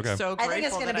just like Okay. so I think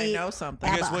it's grateful gonna that I be know something.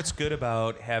 Abba. Because what's good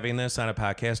about having this on a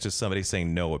podcast is somebody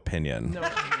saying no opinion. No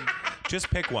opinion. Just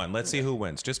pick one. Let's see who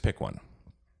wins. Just pick one.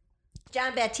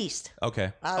 John Baptiste.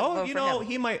 Okay. I'll vote you for know, him.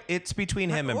 he might. It's between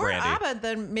him and or Brandy. Abba,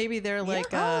 then maybe they're like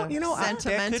Oh, you know, that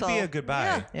sentimental. could be a goodbye.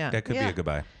 Yeah. Yeah. That could be Yeah. a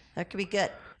goodbye. That could be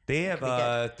good. They have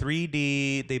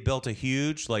 3D. They built a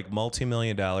huge, like,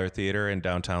 multi-million-dollar theater in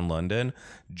downtown London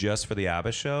just for the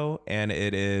ABBA show, and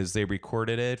it is. They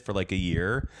recorded it for like a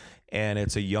year, and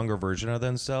it's a younger version of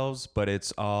themselves, but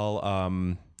it's all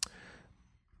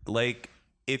like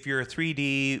if you're a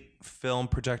 3D film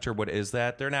projector, what is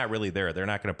that? They're not really there. They're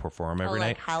not going to perform every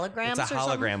like night. holograms It's a or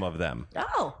something? hologram of them.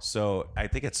 Oh. So I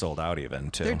think it's sold out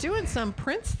even too. They're doing some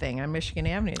Prince thing on Michigan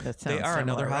Avenue. That sounds They are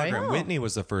similar, another right? hologram. Whitney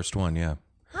was the first one, yeah.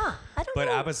 Huh. I don't But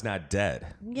know. ABBA's not dead.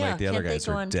 Yeah. Like the other Can't guys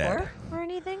they go are on dead. tour or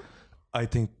anything? I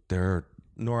think they're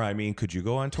Nora. I mean, could you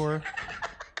go on tour?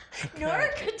 Nora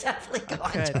could definitely go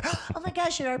on tour. Oh my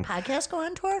gosh, should our podcast go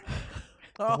on tour?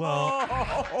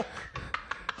 Well,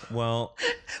 Well,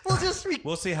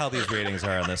 we'll see how these ratings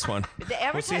are on this one.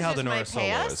 We'll see how the Nora solo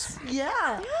is.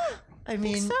 Yeah. I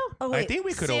mean, so. I think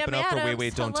we could open up for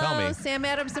Wait, Don't Tell Me. Sam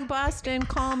Adams in Boston,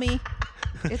 call me.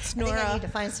 It's Nora. I think I need to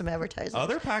find some advertising.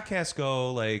 Other podcasts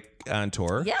go like on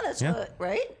tour. Yeah, that's what,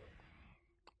 right?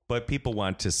 But people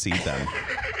want to see them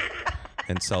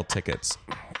and sell tickets.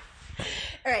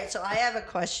 All right, so I have a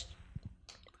question.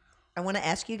 I want to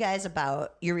ask you guys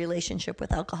about your relationship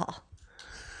with alcohol.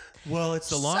 Well, it's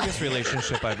the longest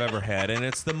relationship I've ever had, and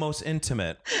it's the most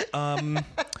intimate.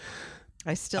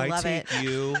 I still love it. I take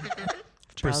you,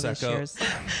 Prosecco.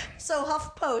 So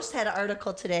HuffPost had an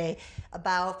article today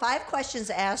about 5 questions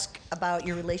to ask about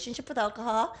your relationship with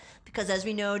alcohol, because as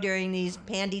we know, during these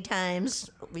pandy times,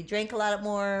 we drink a lot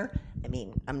more. I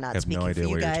mean, I'm not speaking for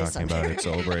you guys. I have no idea what you're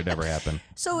talking about. It's over. It never happened.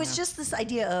 So it's just this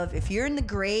idea of if you're in the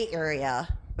gray area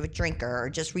of a drinker or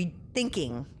just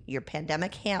rethinking your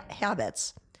pandemic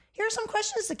habits, here are some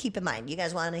questions to keep in mind. You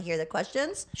guys want to hear the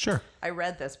questions? Sure. I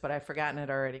read this, but I've forgotten it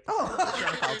already.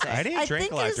 I didn't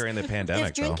drink a lot during the pandemic,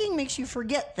 if drinking makes you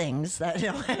forget things, that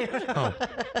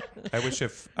I wish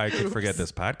if I could forget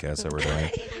this podcast that we're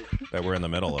doing, that we're in the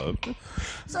middle of.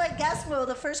 So I guess, well,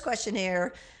 the first question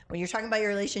here, when you're talking about your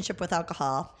relationship with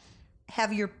alcohol,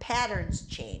 have your patterns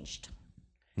changed?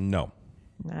 No.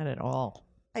 Not at all.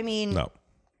 I mean, No.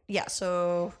 Yeah,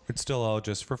 so It's still all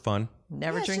just for fun.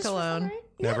 Never drink just for fun, alone. right?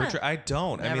 Never. Yeah. I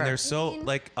don't. I mean, Never. there's so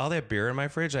like all that beer in my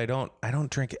fridge. I don't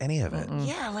drink any of it.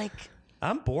 Yeah, like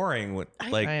I'm boring.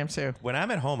 Like I am too. When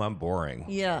I'm at home, I'm boring.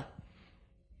 yeah.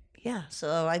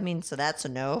 So I mean, so that's a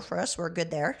no for us. We're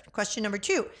good there. Question number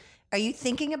 2: are you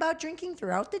thinking about drinking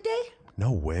throughout the day?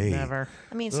 No way. Never.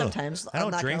 I mean, sometimes I I'm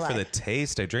don't not drink gonna for lie. the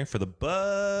taste. I drink for the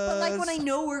buzz. But like when I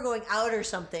know we're going out or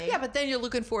something. Yeah, but then you're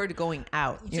looking forward to going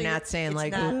out. You're not saying it's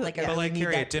like, not "Ooh, like a- yeah." But like need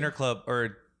Carrie that- at dinner club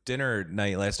or dinner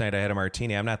night last night, I had a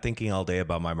martini. I'm not thinking all day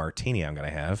about my martini I'm going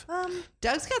to have.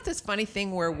 Doug's got this funny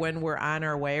thing where when we're on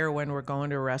our way or when we're going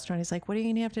to a restaurant, he's like, "What are you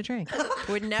gonna have to drink?" It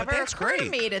would never that's occur to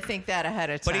great. me to think that ahead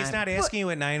of time. But he's not asking you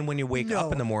at 9 when you wake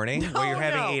up in the morning while you're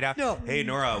having 8 hours. no. Hey,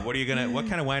 Nora, what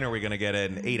kind of wine are we going to get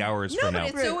in 8 hours No, from but now?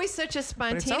 it's always such a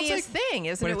But it sounds spontaneous thing,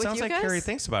 isn't but it? it With sounds you like guys? Carrie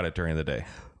thinks about it during the day.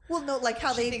 Well, no, like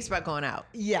how She they thinks about going out.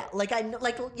 Yeah, like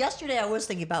yesterday I was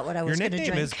thinking about what I was going to drink.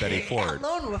 Your nickname is Betty Ford. At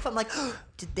Lone Wolf, I'm like,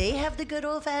 did they have the good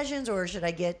old fashions or should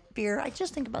I get beer? I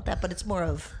just think about that, but it's more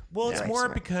of Well, it's more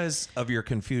because of your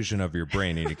confusion of your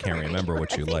brain and you can't remember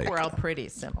what you like. We're all pretty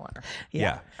similar.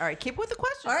 Yeah. All right, keep with the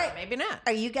question. All right. Maybe not.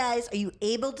 Are you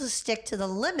able to stick to the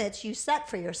limits you set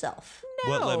for yourself?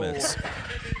 What No. limits?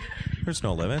 There's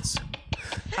no limits.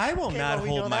 I will not well, we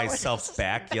know hold that one. myself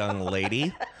back, young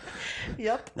lady.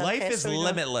 Yep. Life is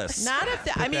limitless. Not if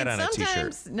Put I mean that on a t-shirt.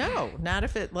 sometimes no, not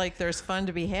if it like there's fun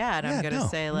to be had. I'm Yeah, gonna no,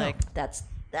 say no. like That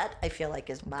I feel like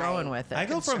is my going with it. I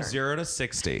go from concern. 0 to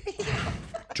 60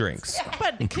 drinks.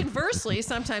 But conversely,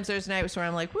 sometimes there's nights where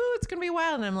I'm like, "Woo, it's gonna be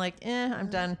wild," and I'm like, I'm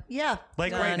done. Yeah.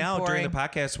 Like Done, right now during the boring.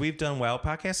 podcast, we've done wild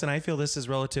podcasts, and I feel this is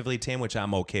relatively tame, which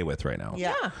I'm okay with right now.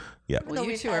 Yeah. Yeah. Well, No, you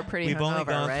we've two are had- pretty. We've only hungover,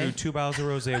 gone right? through 2 bottles of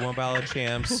rosé, 1 bottle of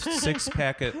champs, 6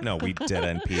 pack of... No, we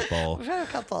didn't, people. We've had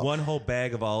a couple. 1 whole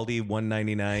bag of Aldi,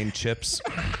 $1.99 chips,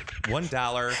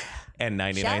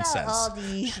 $1.99. Shout out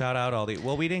Aldi. Shout out Aldi.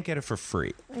 Well, we didn't get it for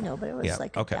free. I know, but it was Yeah,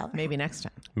 like okay. a dollar. Maybe next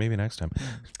time. Maybe next time.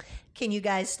 Can you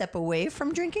guys step away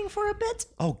from drinking for a bit?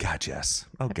 Oh, God, yes.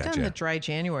 Oh, I've God, done yeah. the dry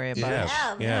January about Yeah. it.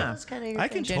 Yeah, Yeah. that was kind of your I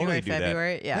thing. can January, totally do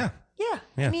February, that. yeah. Yeah.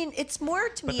 Yeah. I mean, it's more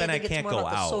to me. then I I think it's can't more go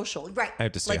about out. the social, right? I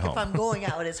have to stay like home. if I'm going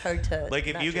out, it's hard to. Like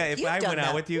if not you drink. guys, if You've I done went out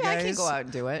that. with you Yeah, guys, I can go out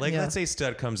and do it. Like Yeah. let's say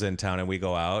Stud comes in town and we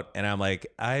go out, and I'm like,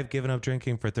 I've given up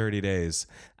drinking for 30 days.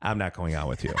 I'm not going out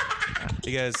with you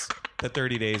because the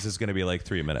 30 days is going to be like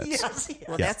 3 minutes. Yes.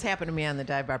 Well, Yeah. that's happened to me on the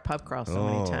dive bar pub crawl so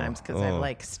many times because I've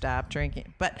like stopped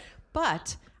drinking. But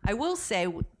I will say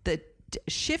the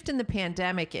shift in the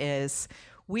pandemic is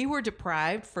we were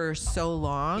deprived for so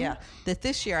long Yeah. that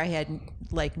this year I had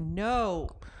like no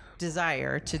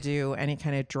desire to do any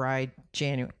kind of dry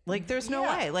January. Like there's no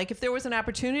Yeah. way. Like if there was an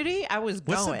opportunity, I was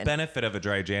What's going. the benefit of a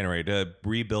dry January to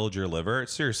rebuild your liver?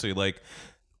 Seriously, like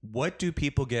what do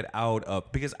people get out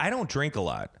of? Because I don't drink a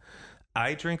lot.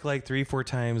 I drink like 3-4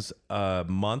 times a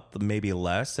month, maybe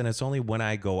less, and it's only when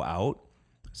I go out.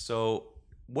 So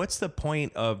what's the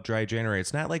point of dry January?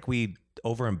 It's not like we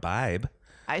over imbibe.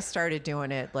 I started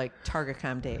doing it like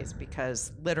TargetCom days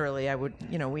because literally I would,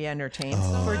 we entertained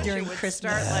so much. For during It would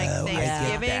Christmas. start like Oh, I get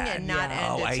Thanksgiving that. and not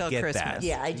Yeah. end I until get Christmas. that.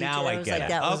 Yeah, I do Now too. I I was get like, it.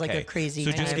 that was like a Okay. crazy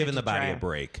So just time giving the to body try. a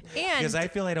break. And because I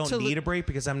feel I don't to need a break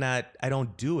because I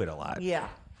don't do it a lot. Yeah.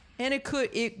 And it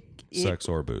Sex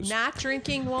or booze. Not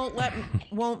drinking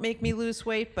won't make me lose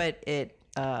weight, but it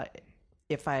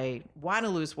if I want to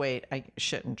lose weight, I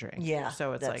shouldn't drink. Yeah,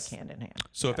 So it's like that's- hand in hand.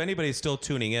 So if anybody's still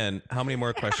tuning in, how many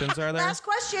more questions are there? Last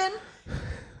question.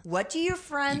 What do your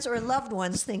friends or loved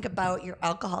ones think about your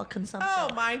alcohol consumption?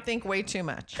 Oh, mine think way too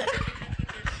much.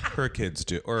 Her kids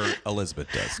do, or Elizabeth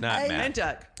does, not And Matt.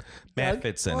 Doug. Matt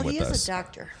fits in well, with he is us. a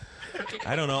doctor.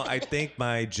 I don't know. I think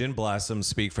my gin blossoms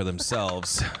speak for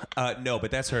themselves. No,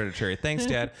 but that's hereditary. Thanks,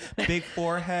 Dad. Big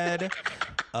forehead,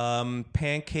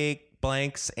 pancake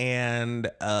blanks, and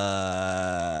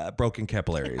broken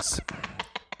capillaries.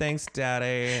 Thanks,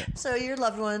 Daddy. So your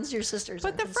loved ones, your sisters.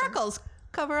 But are the concerned. freckles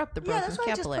cover up the Yeah, broken that's why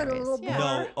I just put a capillaries. little Yeah. more.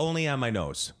 No, only on my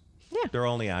nose. Yeah. They're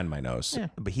only on my nose. Yeah.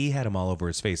 But he had them all over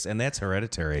his face, and that's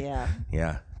hereditary. Yeah.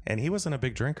 Yeah. And he wasn't a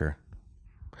big drinker.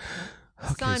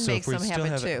 Sun so makes if we them still have it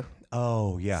have too.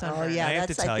 Oh, yeah. Oh, yeah. I have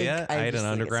to that's, tell you, think, I had just an think it's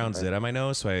underground something. zit on my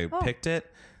nose, so I picked it.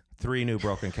 3 new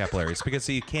broken capillaries because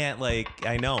you can't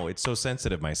I know it's so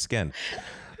sensitive, my skin.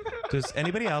 Does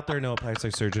anybody out there know a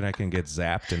plastic surgeon I can get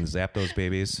zapped and zap those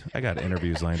babies? I got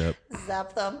interviews lined up.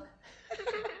 Zap them.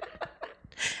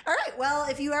 All right. Well,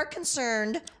 if you are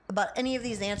concerned about any of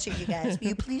these answers, you guys, will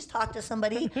you please talk to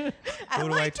somebody? Who do I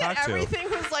Like talk that to? everything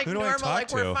was like Who do I normal, talk like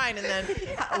to? we're fine, and then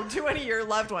do any of your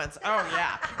loved ones? Oh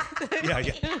yeah, Yeah.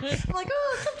 I'm like,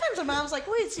 oh, sometimes my mom's like,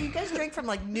 wait, so you guys drink from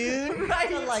like noon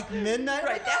to like midnight?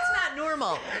 right. That's not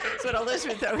normal. That's what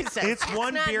Elizabeth always says. It's That's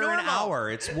one not beer an normal. hour.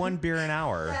 It's 1 beer an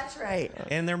hour. That's right.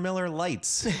 And they're Miller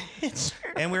Lights.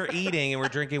 And we're eating and we're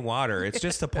drinking water. It's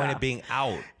just the point of being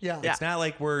out. Yeah. It's not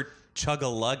like we're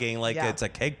chug-a-lugging like Yeah. it's a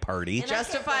keg party.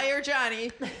 Justifier Johnny.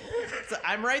 So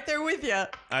I'm right there with you.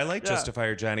 I like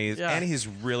Justifier Johnny, Yeah. and he's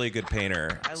really good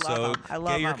painter. I love so him. I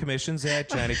love get your him. commissions at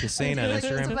Johnny Cassane on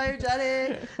Instagram. Justifier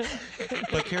Johnny.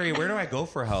 But Carrie, where do I go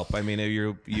for help? I mean,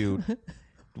 I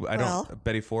Well, don't.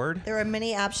 Betty Ford. There are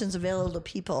many options available to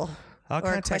people. I'll who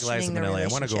are contact Liza questioning their Minnelli. I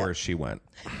want to go relationship. where she went.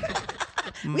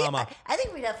 We- Mama. I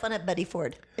think we'd have fun at Betty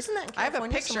Ford. Isn't that in I have a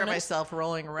California picture of somewhere? myself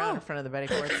rolling around in front of the Betty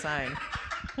Ford sign.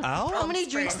 How many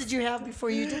drinks did you have before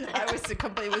you did that? I was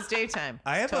it was daytime.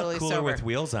 I have totally a cooler sober. with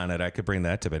wheels on it. I could bring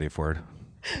that to Betty Ford.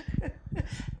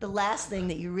 The last thing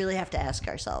that you really have to ask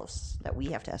ourselves,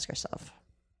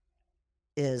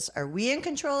 is, are we in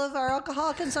control of our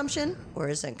alcohol consumption, or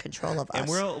is it in control of us? And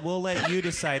we'll let you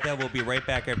decide that. We'll be right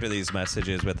back after these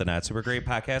messages with the Not Super Great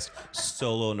Podcast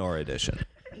Solo Nora edition.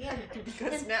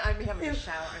 Because now I'm having a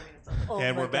shower. I mean, it's a Oh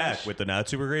And my we're back gosh. with the Not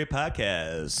Super Great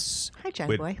Podcast. Hi, Johnny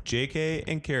with boy. JK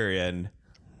and Carrie and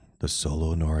the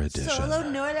Solo Nora edition. Solo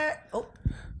Nora. Oh,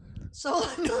 Solo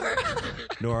Nora.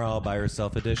 Nora all by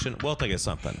herself edition. We'll think of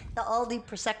something. The Aldi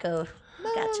Prosecco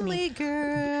got to me.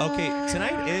 girl. Okay,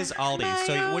 tonight is Aldi.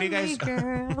 So what do you guys?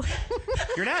 Girl.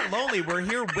 You're not lonely. We're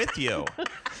here with you.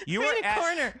 You were in a at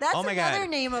corner. That's oh my another God.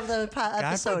 name of the God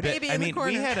episode. forbid. Baby I in the mean, we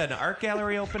corner. had an art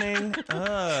gallery opening. We did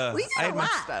I- a lot.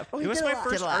 stuff. We It was did a my lot.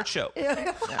 first Did a lot. art show.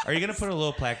 Yeah. Are you going to put a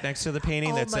little plaque next to the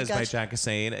painting Oh that my says by gosh. John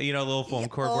Cassane? You know, a little foam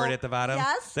core board Oh, at the bottom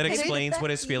yes. that Can I do explains that?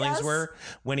 what his feelings Yes. were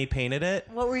when he painted it.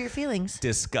 What were your feelings?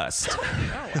 Disgust.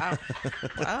 Oh, wow.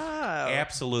 Oh,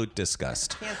 Absolute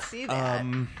disgust. can't see that.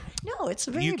 No, it's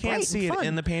very You can't bright see and it fun.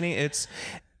 in the painting.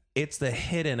 It's the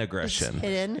hidden aggression. It's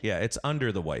hidden? Yeah, it's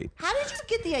under the white. How did you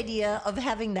get the idea of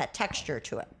having that texture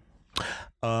to it?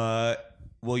 Well,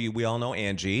 we all know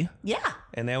Angie, Yeah.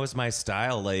 and that was my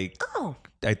style. Like, Oh.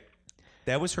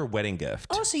 that was her wedding gift.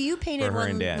 Oh, so you painted For her one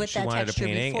and Dan. with She that wanted a texture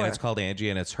painting, before. and it's called Angie,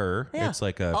 and it's her. Yeah. It's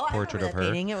like a Oh, I portrait remember of that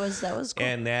her. Painting. That was cool.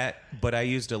 And but I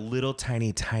used a little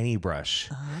tiny brush,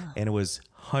 and it was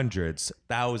hundreds,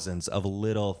 thousands of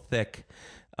little thick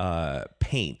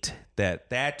paint. That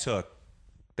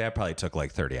probably took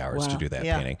like 30 hours to do that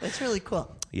yeah, painting. it's really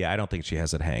cool. Yeah, I don't think she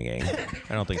has it hanging.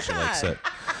 I don't think she likes it.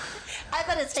 I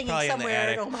bet it's hanging Probably in the somewhere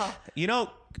attic. at Omaha. You know,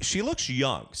 she looks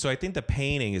young, so I think the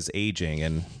painting is aging.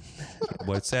 And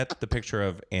what's that? The picture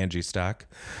of Angie Stock,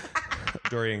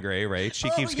 Dorian Gray, right? She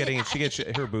keeps getting. yeah. She gets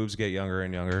her boobs get younger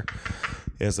and younger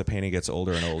as the painting gets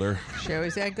older and older. She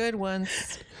always had good ones.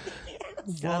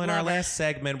 Well, in our last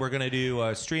segment, we're going to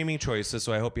do streaming choices.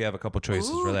 So I hope you have a couple choices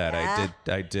for Ooh, that.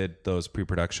 yeah. I did those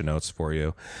pre-production notes for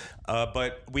you.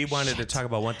 But we wanted to talk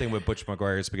about one thing with Butch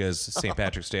McGuire's because St.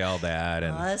 Patrick's Day, all that,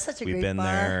 and that's such a we've great been bar.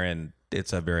 there, and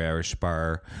it's a very Irish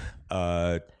bar.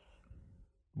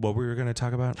 What we were going to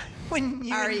talk about? When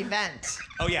you Our event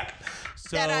Oh yeah.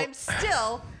 So that I'm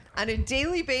still on a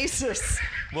daily basis.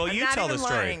 well, I'm you not tell the even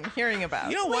story. lying, hearing about.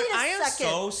 You know what? Wait a I am second.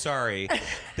 so sorry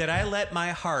that I let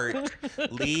my heart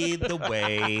lead the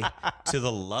way to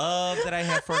the love that I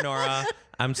have for Nora.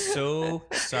 I'm so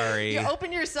sorry. You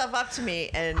open yourself up to me,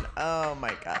 and oh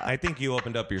my god. I think you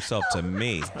opened up yourself to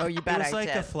me. Oh, you bet It was I like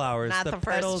did. the flowers. Not the the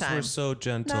first petals were time. so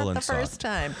gentle Not and the soft. first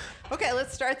time. Okay,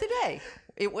 let's start the day.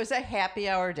 it was a happy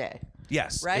hour day.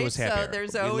 Yes, Right? it was happy So hour.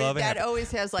 there's We always love a that happy-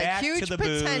 always has like Back to huge the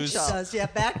booze. potential. Does, yeah,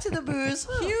 back to the booze.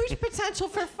 Huge potential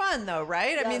for fun though,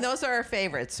 right? I mean, those are our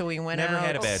favorites. So we went Never out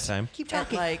had a bad time. Keep at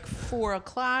talking. like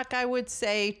 4:00, I would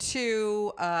say,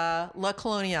 to La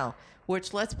Colonial,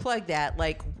 which let's plug that.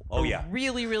 Like, Oh, yeah.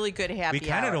 really, really good happy We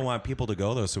kind of hour. don't want people to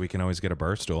go though, so we can always get a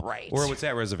bar stool. Right. Or what's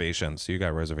that reservation? So you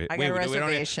got reservation. I got a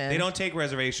reservation. They don't take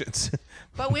reservations.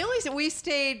 But we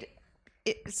stayed.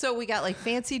 So we got like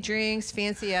fancy drinks,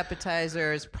 fancy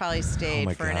appetizers. Probably stayed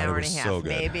my for an God, hour it and a was half, so good.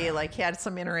 maybe. Like had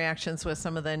some interactions with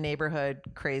some of the neighborhood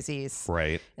crazies,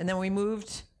 Right. And then we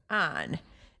moved on.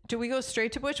 Do we go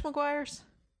straight to Butch McGuire's?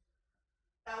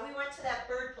 We went to that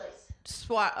bird place.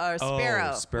 Sparrow.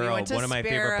 Oh, Sparrow, We went to one of my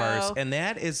favorite bars, Sparrow. and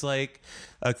that is like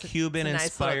a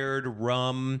Cuban-inspired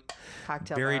rum,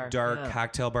 Cocktail very bar, dark yeah.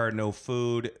 cocktail bar. No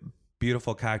food,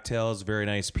 beautiful cocktails, very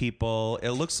nice people.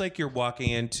 It looks like you're walking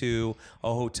into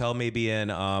a hotel, maybe in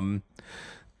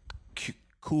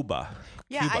Cuba.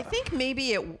 Yeah, I Cuba. think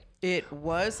maybe it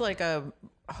was like a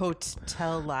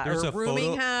hotel lot There's or a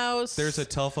rooming photo- house. There's a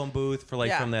telephone booth for like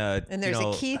yeah. from the and there's you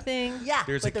know, a key thing. Yeah.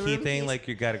 There's a with the key room thing, keys. like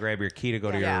you got to grab your key to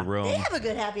go to Yeah. your room. They have a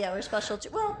good happy hour special too.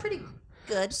 Well, pretty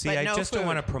good. See, But I no just don't food.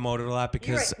 want to promote it a lot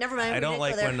because right. Never mind. I We don't didn't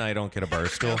like go there. when I don't get a bar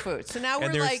stool. No food. So now And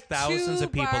we're there's like thousands two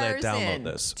of people that bars download in.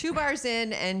 this. 2 bars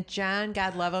in, and John,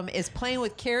 God love him, is playing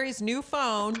with Carrie's new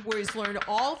phone, where he's learned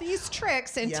all these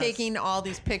tricks and Yes. taking all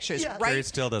these pictures. Yes. Right Carrie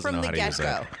still doesn't from know the how to use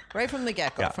get-go. it. Right from the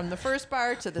get-go, Yeah. from the first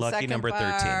bar to the Lucky second number 13.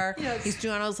 bar. Yes. He's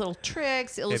doing all those little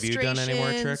tricks, Have illustrations. you done any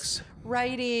more tricks?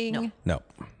 Writing. No.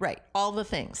 Right, all the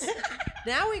things.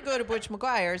 Now we go to Butch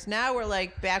McGuire's. Now we're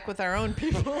like back with our own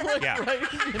people, like, Yeah. right?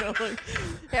 You know, like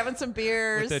having some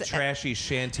beers. With the trashy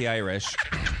shanty Irish.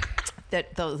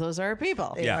 That those are our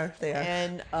people. They Yeah. are. They are.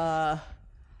 And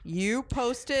you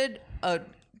posted a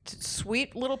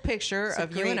sweet little picture It's a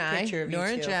of you great and I, picture of you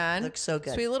Nora and two. John. Looks so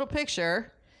good. Sweet little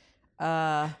picture.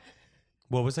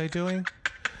 What was I doing?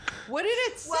 What did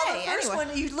it say? Well, the first anyway?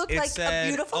 one, you look It like said, a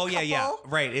beautiful oh, couple. yeah, yeah.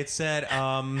 Right. It said,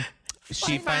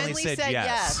 she finally said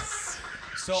yes.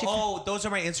 So, those are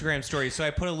my Instagram stories. So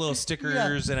I put a little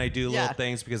stickers and I do little Yeah.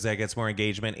 things because that gets more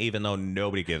engagement, even though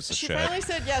nobody gives a She shit. finally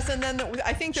said yes, and then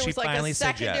I think there She was like finally a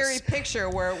said secondary yes. picture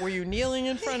where were you kneeling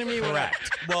in front of me? Correct.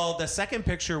 Well, the second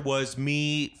picture was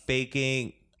me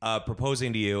faking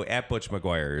proposing to you at Butch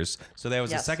McGuire's. So that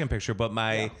was Yes. the second picture. But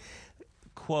my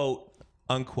quote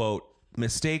unquote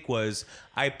mistake was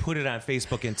I put it on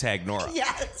Facebook and tagged Nora.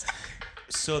 Yes.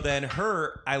 So then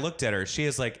I looked at her. She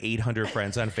has like 800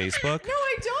 friends on Facebook. No,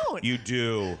 I don't. You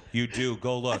do.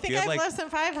 Go look. I think you I have have like less than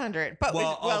 500. But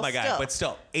well, oh my still. God. But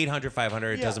still, 800,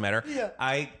 500, it doesn't matter. yeah.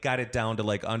 I got it down to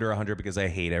like under 100 because I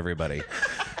hate everybody.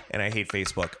 And I hate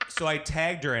Facebook. So I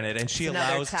tagged her in it, and she It's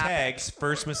another allows topic. tags.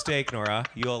 First mistake, Nora.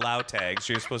 You allow tags.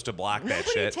 You're supposed to block that Nobody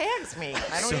shit. tags me.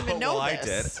 I don't So, even know well,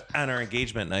 this. I did on our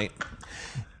engagement night.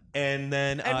 And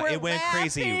then And we're it went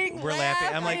crazy. laughing, We're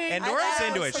laughing. I'm like, and laughing. Nora's I know,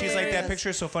 into it. it's She's like, that hilarious. picture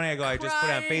is so funny. I go, I just put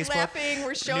it on Crying, Facebook. laughing.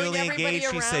 We're showing Newly everybody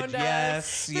engaged. She said around us.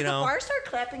 yes. Did You the know. bar start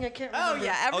clapping? I can't remember. Oh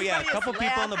yeah, Oh yeah, a everybody couple is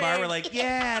people in the bar were laughing. like,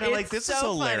 "Yeah," and I'm like, It's "This so is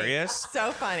funny. hilarious."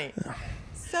 So funny.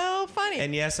 So funny.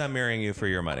 And yes, I'm marrying you for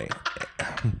your money.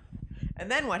 And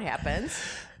then what happens?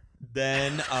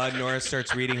 Then Nora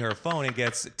starts reading her phone and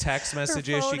gets text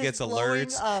messages. phone She gets is blowing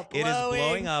alerts. up. It is Blowing.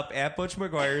 blowing up at Butch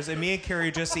McGuire's, and me and Carrie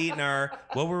are just eating our.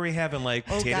 What were we having? Like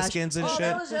potato Gosh. skins and Oh, shit.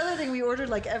 that was the other thing. We ordered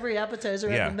like every appetizer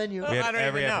Yeah. on the menu. We had I don't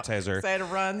every even know. appetizer. 'Cause I had to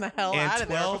run the hell out And of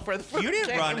there 12. before the food You didn't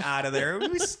came. run out of there.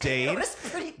 We stayed. It was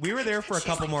pretty. We were there for a She's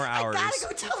couple like, more hours. I gotta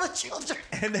go tell the children.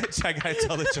 And then I gotta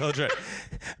tell the children,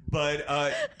 but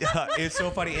it's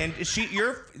so funny. And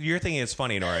your thing is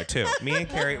funny, Nora, too. Me and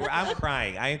Carrie, I'm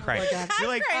crying. I am crying. God. You're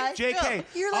like, I'm crying JK,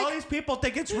 You're all like- these people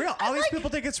think it's real. All these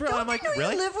people think it's real. I'm like, Don't you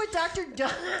really? live with Dr.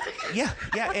 Doug? Yeah,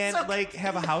 and so like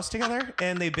have a house together,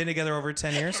 and they've been together over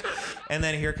 10 years. And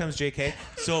then here comes JK.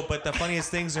 So, but the funniest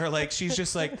things are like, she's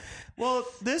just like, well,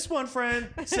 this one friend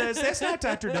says that's not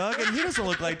Dr. Doug, and he doesn't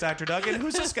look like Dr. Doug, and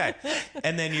who's this guy?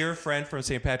 And then your friend from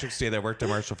St. Patrick's Day that worked at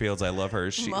Marshall Fields, I love her.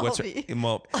 She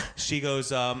goes,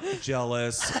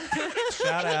 jealous.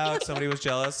 Shout out, somebody was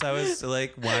jealous. I was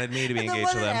like, wanted me to be And the engaged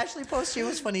one with that them. Ashley posted, she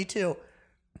was funny too.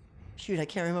 Shoot, I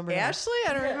can't remember. now. Ashley?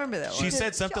 I don't remember that She one.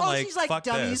 said something Oh, like, she's like fuck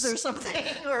dummies this. or something.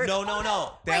 Or,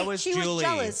 No. That Wait, was she Julie. was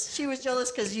jealous. She was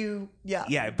jealous because you, yeah.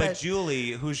 Yeah, but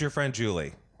Julie, who's your friend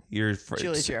Julie? Your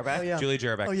Julie Jerebeck. Oh, yeah. Julie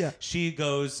Jerebeck. Oh, yeah. She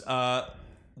goes,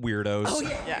 weirdos. Oh,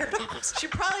 yeah. Yeah. She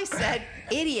probably said,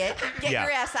 idiot, get Yeah.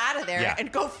 your ass out of there Yeah.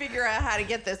 and go figure out how to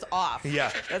get this off.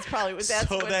 Yeah. That's probably what that's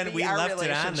So what then we our left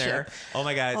it on there. relationship. Oh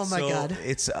my god. Oh my so God.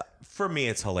 It's for me,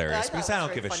 it's hilarious Yeah, I thought because it I was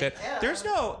don't give a very shit. funny. Yeah.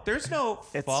 There's no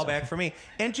fallback for me.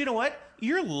 And you know what?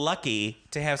 You're lucky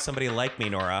to have somebody like me,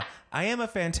 Nora. I am a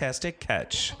fantastic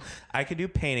catch. I can do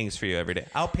paintings for you every day.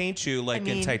 I'll paint you like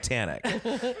in Titanic.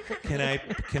 Can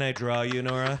I draw you,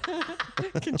 Nora?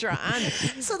 Can draw on.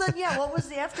 So then, what was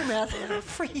the aftermath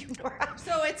for you, Nora?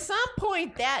 So at some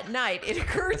point that night, it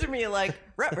occurred to me like,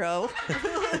 ruh-roh.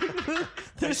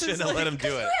 I shouldn't have let him do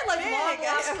it. You had like long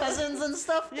lost cousins and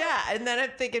stuff. Yeah, and then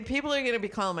I'm thinking people are going to be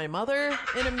calling my mother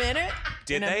in a minute.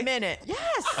 Did they? In a minute.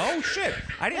 Yes. Oh, shit.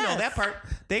 I didn't know that part.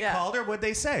 They called her. What'd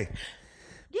they say?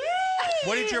 Yay!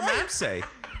 What did your mom say?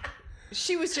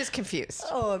 She was just confused.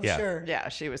 Oh, I'm sure. Yeah,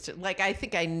 she was just, like, I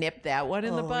think I nipped that one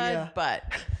in the bud, but...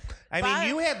 I mean,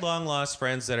 you had long lost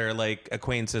friends that are like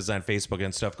acquaintances on Facebook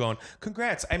and stuff going,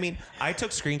 congrats. I mean, I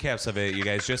took screen caps of it, you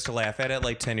guys, just to laugh at it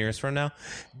like 10 years from now.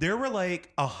 There were like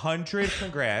 100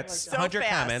 congrats, 100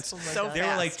 comments. There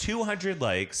were like 200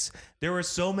 likes. There were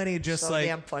so many just So like...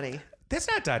 damn funny. That's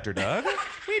not Dr. Doug.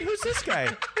 Wait, who's this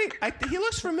guy? Wait, he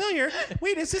looks familiar.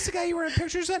 Wait, is this the guy you were in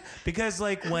pictures of? Because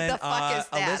like when the fuck is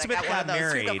that? Elizabeth I got one got of those.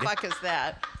 Who married... the fuck is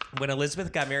that? When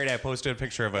Elizabeth got married, I posted a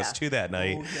picture of us too that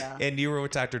night, and you were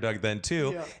with Dr. Doug then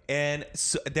too. Yeah. And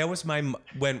so that was when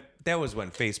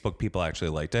Facebook people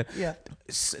actually liked it. Yeah,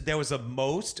 that was the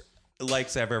most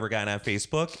likes I've ever gotten on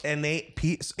Facebook, and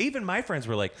even my friends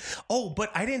were like, "Oh,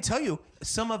 but I didn't tell you."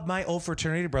 Some of my old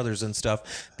fraternity brothers and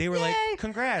stuff, they were like,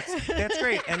 "Congrats, that's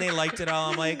great," and they liked it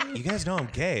all. I'm like, "You guys know I'm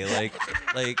gay."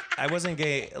 Like I wasn't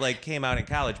gay, like came out in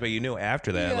college, but you knew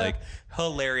after that. Like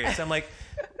hilarious. I'm like.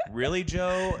 Really,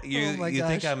 Joe? You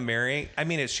think I'm marrying? I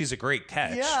mean, she's a great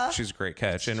catch. Yeah. She's a great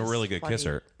catch and a really good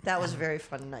kisser. That was a very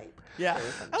fun night. Yeah. Oh,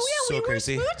 yeah, So we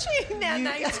crazy. were smooching that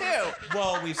night, too.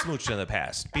 Well, we've smooched in the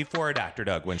past, before Dr.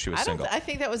 Doug when she was single. I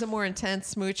think that was a more intense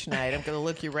smooch night. I'm going to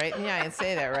look you right in the eye and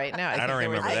say that right now. I don't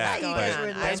remember that,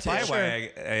 but that's probably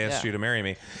why I asked you to marry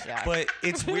me. Yeah. But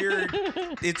it's weird.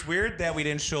 It's weird that we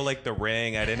didn't show like the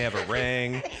ring. I didn't have a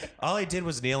ring. All I did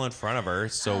was kneel in front of her.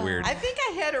 So weird. I think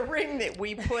I had a ring that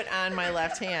we put on my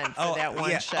left hand for that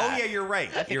one shot. Oh yeah, you're right.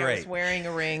 I think you're I right. was wearing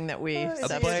a ring that we But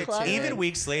substituted. even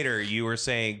weeks later, you were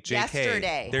saying, "JK,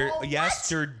 Yesterday.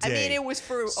 yesterday." I mean, it was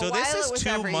for a so while. this is it was 2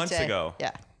 every months day. ago.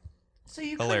 Yeah. So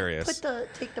you Hilarious.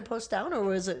 couldn't take the post down, or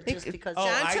was it just because? Oh,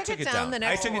 John I took took it it down down. the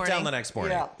next I took it down morning. the next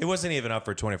morning. Yeah. It wasn't even up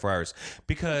for 24 hours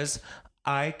because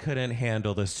I couldn't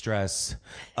handle the stress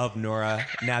of Nora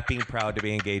not being proud to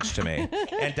be engaged to me.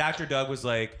 And Dr. Doug was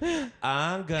like,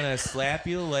 I'm going to slap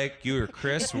you like you're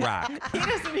Chris Rock. He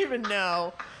doesn't even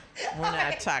know. We're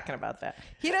not talking about that.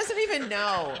 He doesn't even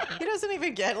know. He doesn't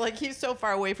even get, like, he's so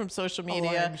far away from social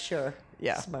media. I'm sure.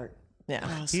 Yeah. Smart. Yeah.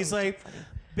 Oh, He's so like, funny.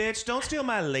 bitch, don't steal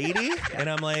my lady. And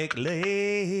I'm like,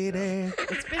 lady.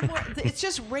 It's been more, it's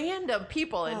just random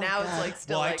people, and now it's like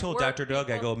still. Well, I like, told work Dr. Doug,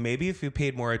 I people. go, maybe if you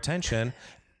paid more attention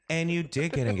and you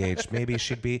did get engaged, maybe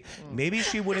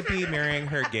she wouldn't be marrying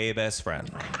her gay best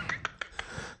friend.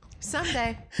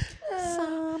 Someday.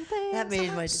 That made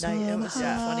my night. It was so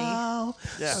funny.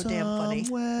 Yeah. So damn funny.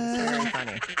 Very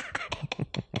funny.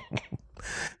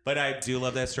 But I do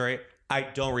love that story. I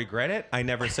don't regret it. I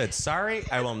never said sorry.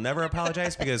 I will never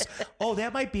apologize because,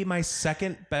 that might be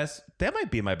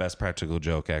my best practical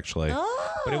joke, actually.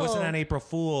 But it wasn't on April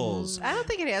Fool's. I don't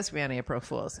think it has to be on April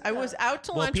Fool's. I was out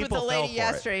to lunch with people a fell lady for it.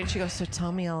 yesterday, and she goes, "So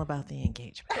tell me all about the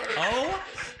engagement." Oh,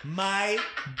 my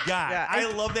God. Yeah, I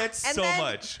love that And so then,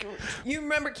 much. You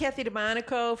remember Kathy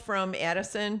DeMonico from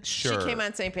Addison? Sure. She came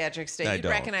on St. Patrick's Day. I You'd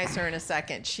don't. recognize her in a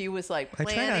second. She was like I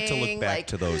planning. try not to look back like,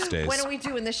 to those days. When are we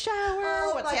doing the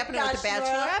shower? What's my happening with the gosh,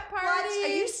 bachelorette Nora. party? What?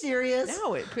 Are you serious?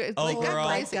 No, it's Oh, like got girl,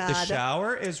 crazy. God. the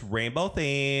shower is rainbow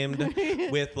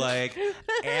themed with like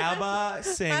ABBA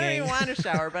singing. I don't even want a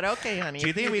shower, but okay, honey. Do you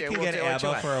if think we do, can we'll get do what you ABBA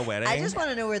want. for a wedding? I just want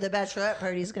to know where the bachelorette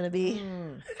party is going to be.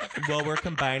 Well, we're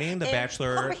combining the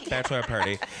bachelor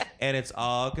party, and it's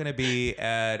all going to be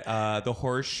at the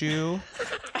Horseshoe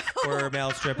for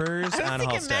male strippers I was on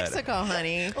thinking Halstead. Mexico,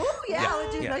 honey. Oh yeah, Yeah.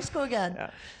 we'll do Yeah. Mexico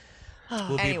again.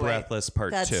 We'll be Anyway, Breathless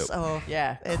Part 2.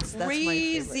 Yeah, that's my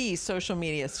crazy social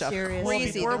media stuff. Seriously. Well,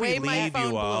 Crazy. before The way we my leave phone you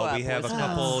blew all, up we have a was-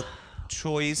 couple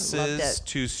choices it.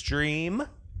 to stream.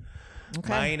 Okay.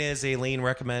 Mine is Aileen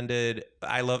recommended.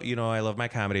 I love my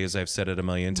comedy, as I've said it a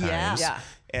million times. Yeah.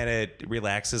 And it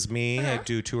relaxes me. I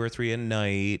do 2 or 3 a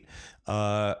night.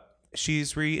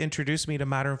 She's reintroduced me to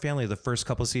Modern Family the first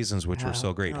couple seasons, which were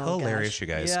so great. Hilarious, gosh. you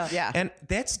guys. Yeah. Yeah. And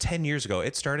that's 10 years ago.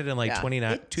 It started in like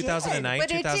Yeah. 2009,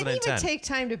 But it didn't 2010. even take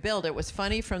time to build. It was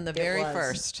funny from the very was.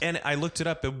 first. And I looked it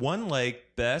up. It won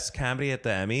like best comedy at the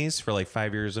Emmys for like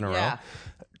 5 years in a Yeah. row.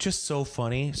 Just so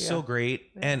funny, so great.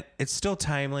 And it's still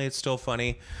timely. It's still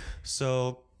funny.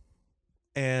 So,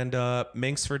 and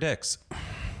Minx for Dicks.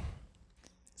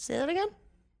 Say that again.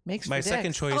 Makes My for second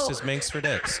dicks. choice is Minx for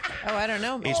Dicks. Oh, I don't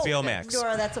know. HBO Max.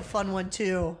 Nora, that's a fun one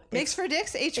too. Makes for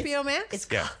Dicks, HBO Max? It's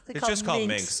Yeah. It's just called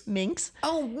Minx. Minx.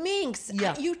 Oh, Minx.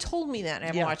 Yeah. You told me that. I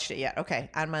haven't Yeah. watched it yet. Okay,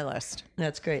 on my list.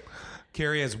 That's great.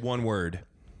 Carrie has one word.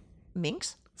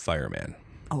 Minx? Fireman.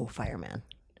 Oh, fireman.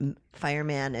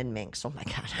 Fireman and Minx. Oh my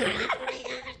God.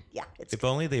 Yeah. It's If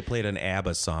only they played an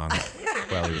ABBA song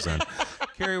while he was on.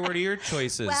 Carrie, what are your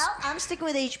choices? Well, I'm sticking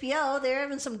with HBO. They're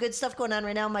having some good stuff going on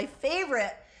right now. My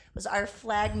favorite was Our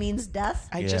Flag Means Death.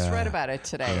 I just Yeah. read about it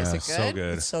today. Is Yeah, it good? so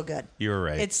good. It's so good. You were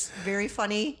right. It's very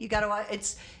funny. You got to watch.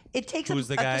 It takes Who's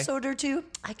an the guy? episode or two.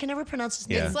 I can never pronounce his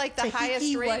name. Yeah. It's like the Tahiki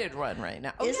highest Wa- rated one right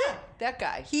now. Oh, Is yeah, it? that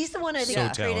guy. He's the one I think So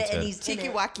who created it, talented. and he's in Tiki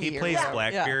it. Waki. he or plays whatever.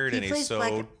 Blackbeard, He and he's plays so Black-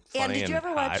 funny And did you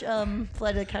ever watch hot.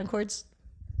 Flight of the Conchords?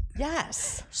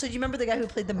 Yes. So do you remember the guy who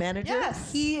played the manager?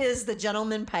 Yes. He is the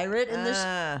gentleman pirate in this.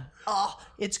 Oh,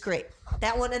 it's great.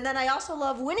 That one. And then I also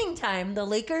love Winning Time, the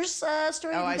Lakers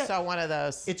story. Oh, I saw one of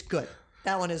those. It's good.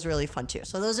 That one is really fun too.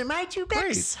 So those are my two picks.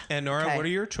 Great. And Nora, Okay. what are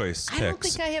your choice picks? I don't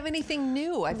think I have anything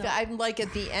new. I'm like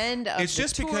at the end of It's The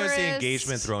just because the Tourist.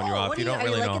 engagement throwing you off. what You don't are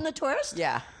really you know. liking The Tourist?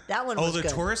 Yeah. That one Oh, was The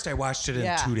good. Tourist, I watched it in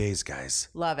Yeah. 2 days, guys.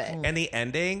 Love it. And the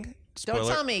ending, Don't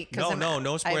spoiler- tell me. 'Cause No, no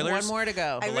I have spoilers. one more to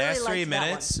go. I The really last liked 3 that one.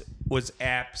 minutes was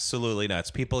absolutely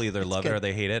nuts. People either love it good. or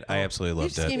they hate it. I absolutely You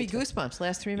loved just gave me it. goosebumps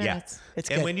last 3 Yeah. minutes. It's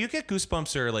And good. when you get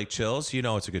goosebumps or like chills, you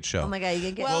know it's a good show. Oh my God, you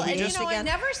can get Well, we and just- I again.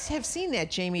 never have seen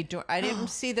that Jamie. I didn't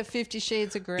see the 50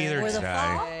 Shades of Grey. Either Or did The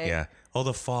I. Fall? Yeah. Oh,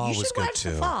 The Fall You was should good watch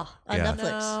too. The Fall on Yeah.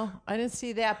 Netflix. No, I didn't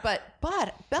see that. But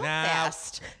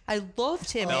Belfast, I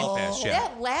loved him. Belfast, And yeah.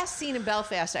 That last scene in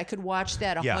Belfast, I could watch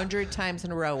that Yeah. 100 times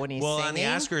in a row when he's Well, singing.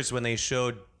 on the Oscars, when they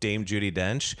showed Dame Judi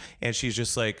Dench, and she's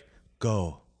just like,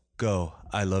 "Go, go,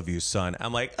 I love you, son."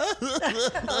 I'm like,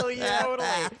 Oh yeah, totally.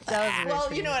 That was very well,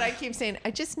 pretty. you know what I keep saying?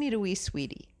 I just need a wee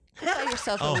sweetie. Call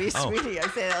yourself a Oh, wee oh. sweetie. I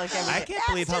say that like every I day. can't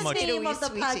believe how That's much the name of the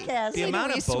Sweetie. podcast. the Like a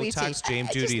amount wee of sweetie. Botox Dame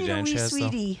I just Judi need a Dench wee has. Though.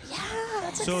 sweetie. Yeah,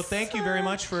 that's So thank you very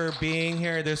much for being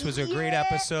here. This was a great Yeah.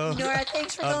 episode Nora,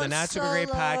 thanks for of the going Not Super Great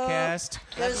solo. podcast,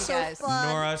 It was you so guys. fun.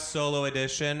 Nora's solo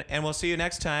edition, and we'll see you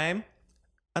next time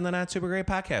on the Not Super Great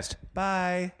podcast.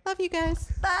 Bye. Love you guys.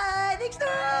 Bye. Thanks,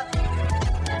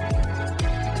 Nora.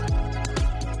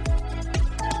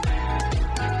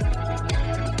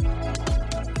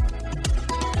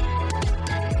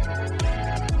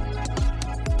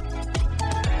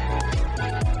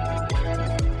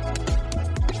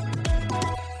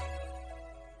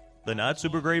 The Not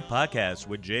Super Great Podcast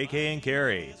with JK and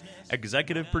Carrie.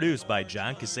 Executive produced by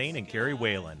John Cassane and Carrie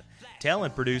Whalen.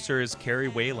 Talent producer is Carrie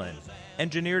Whalen.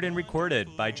 Engineered and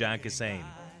recorded by John Cassane.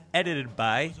 Edited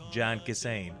by John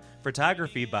Cassane.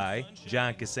 Photography by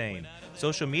John Cassane.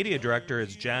 Social media director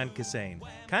is John Cassane.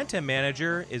 Content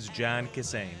manager is John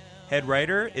Cassane. Head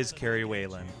writer is Carrie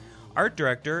Whalen. Art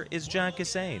director is John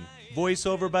Cassane.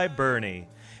 Voiceover by Bernie.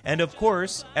 And of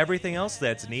course, everything else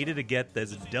that's needed to get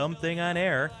this dumb thing on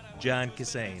air, John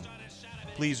Cassane.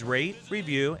 Please rate,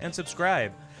 review, and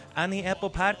subscribe on the Apple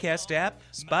Podcast app,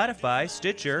 Spotify,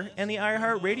 Stitcher, and the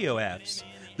iHeartRadio apps.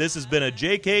 This has been a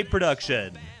JK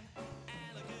production.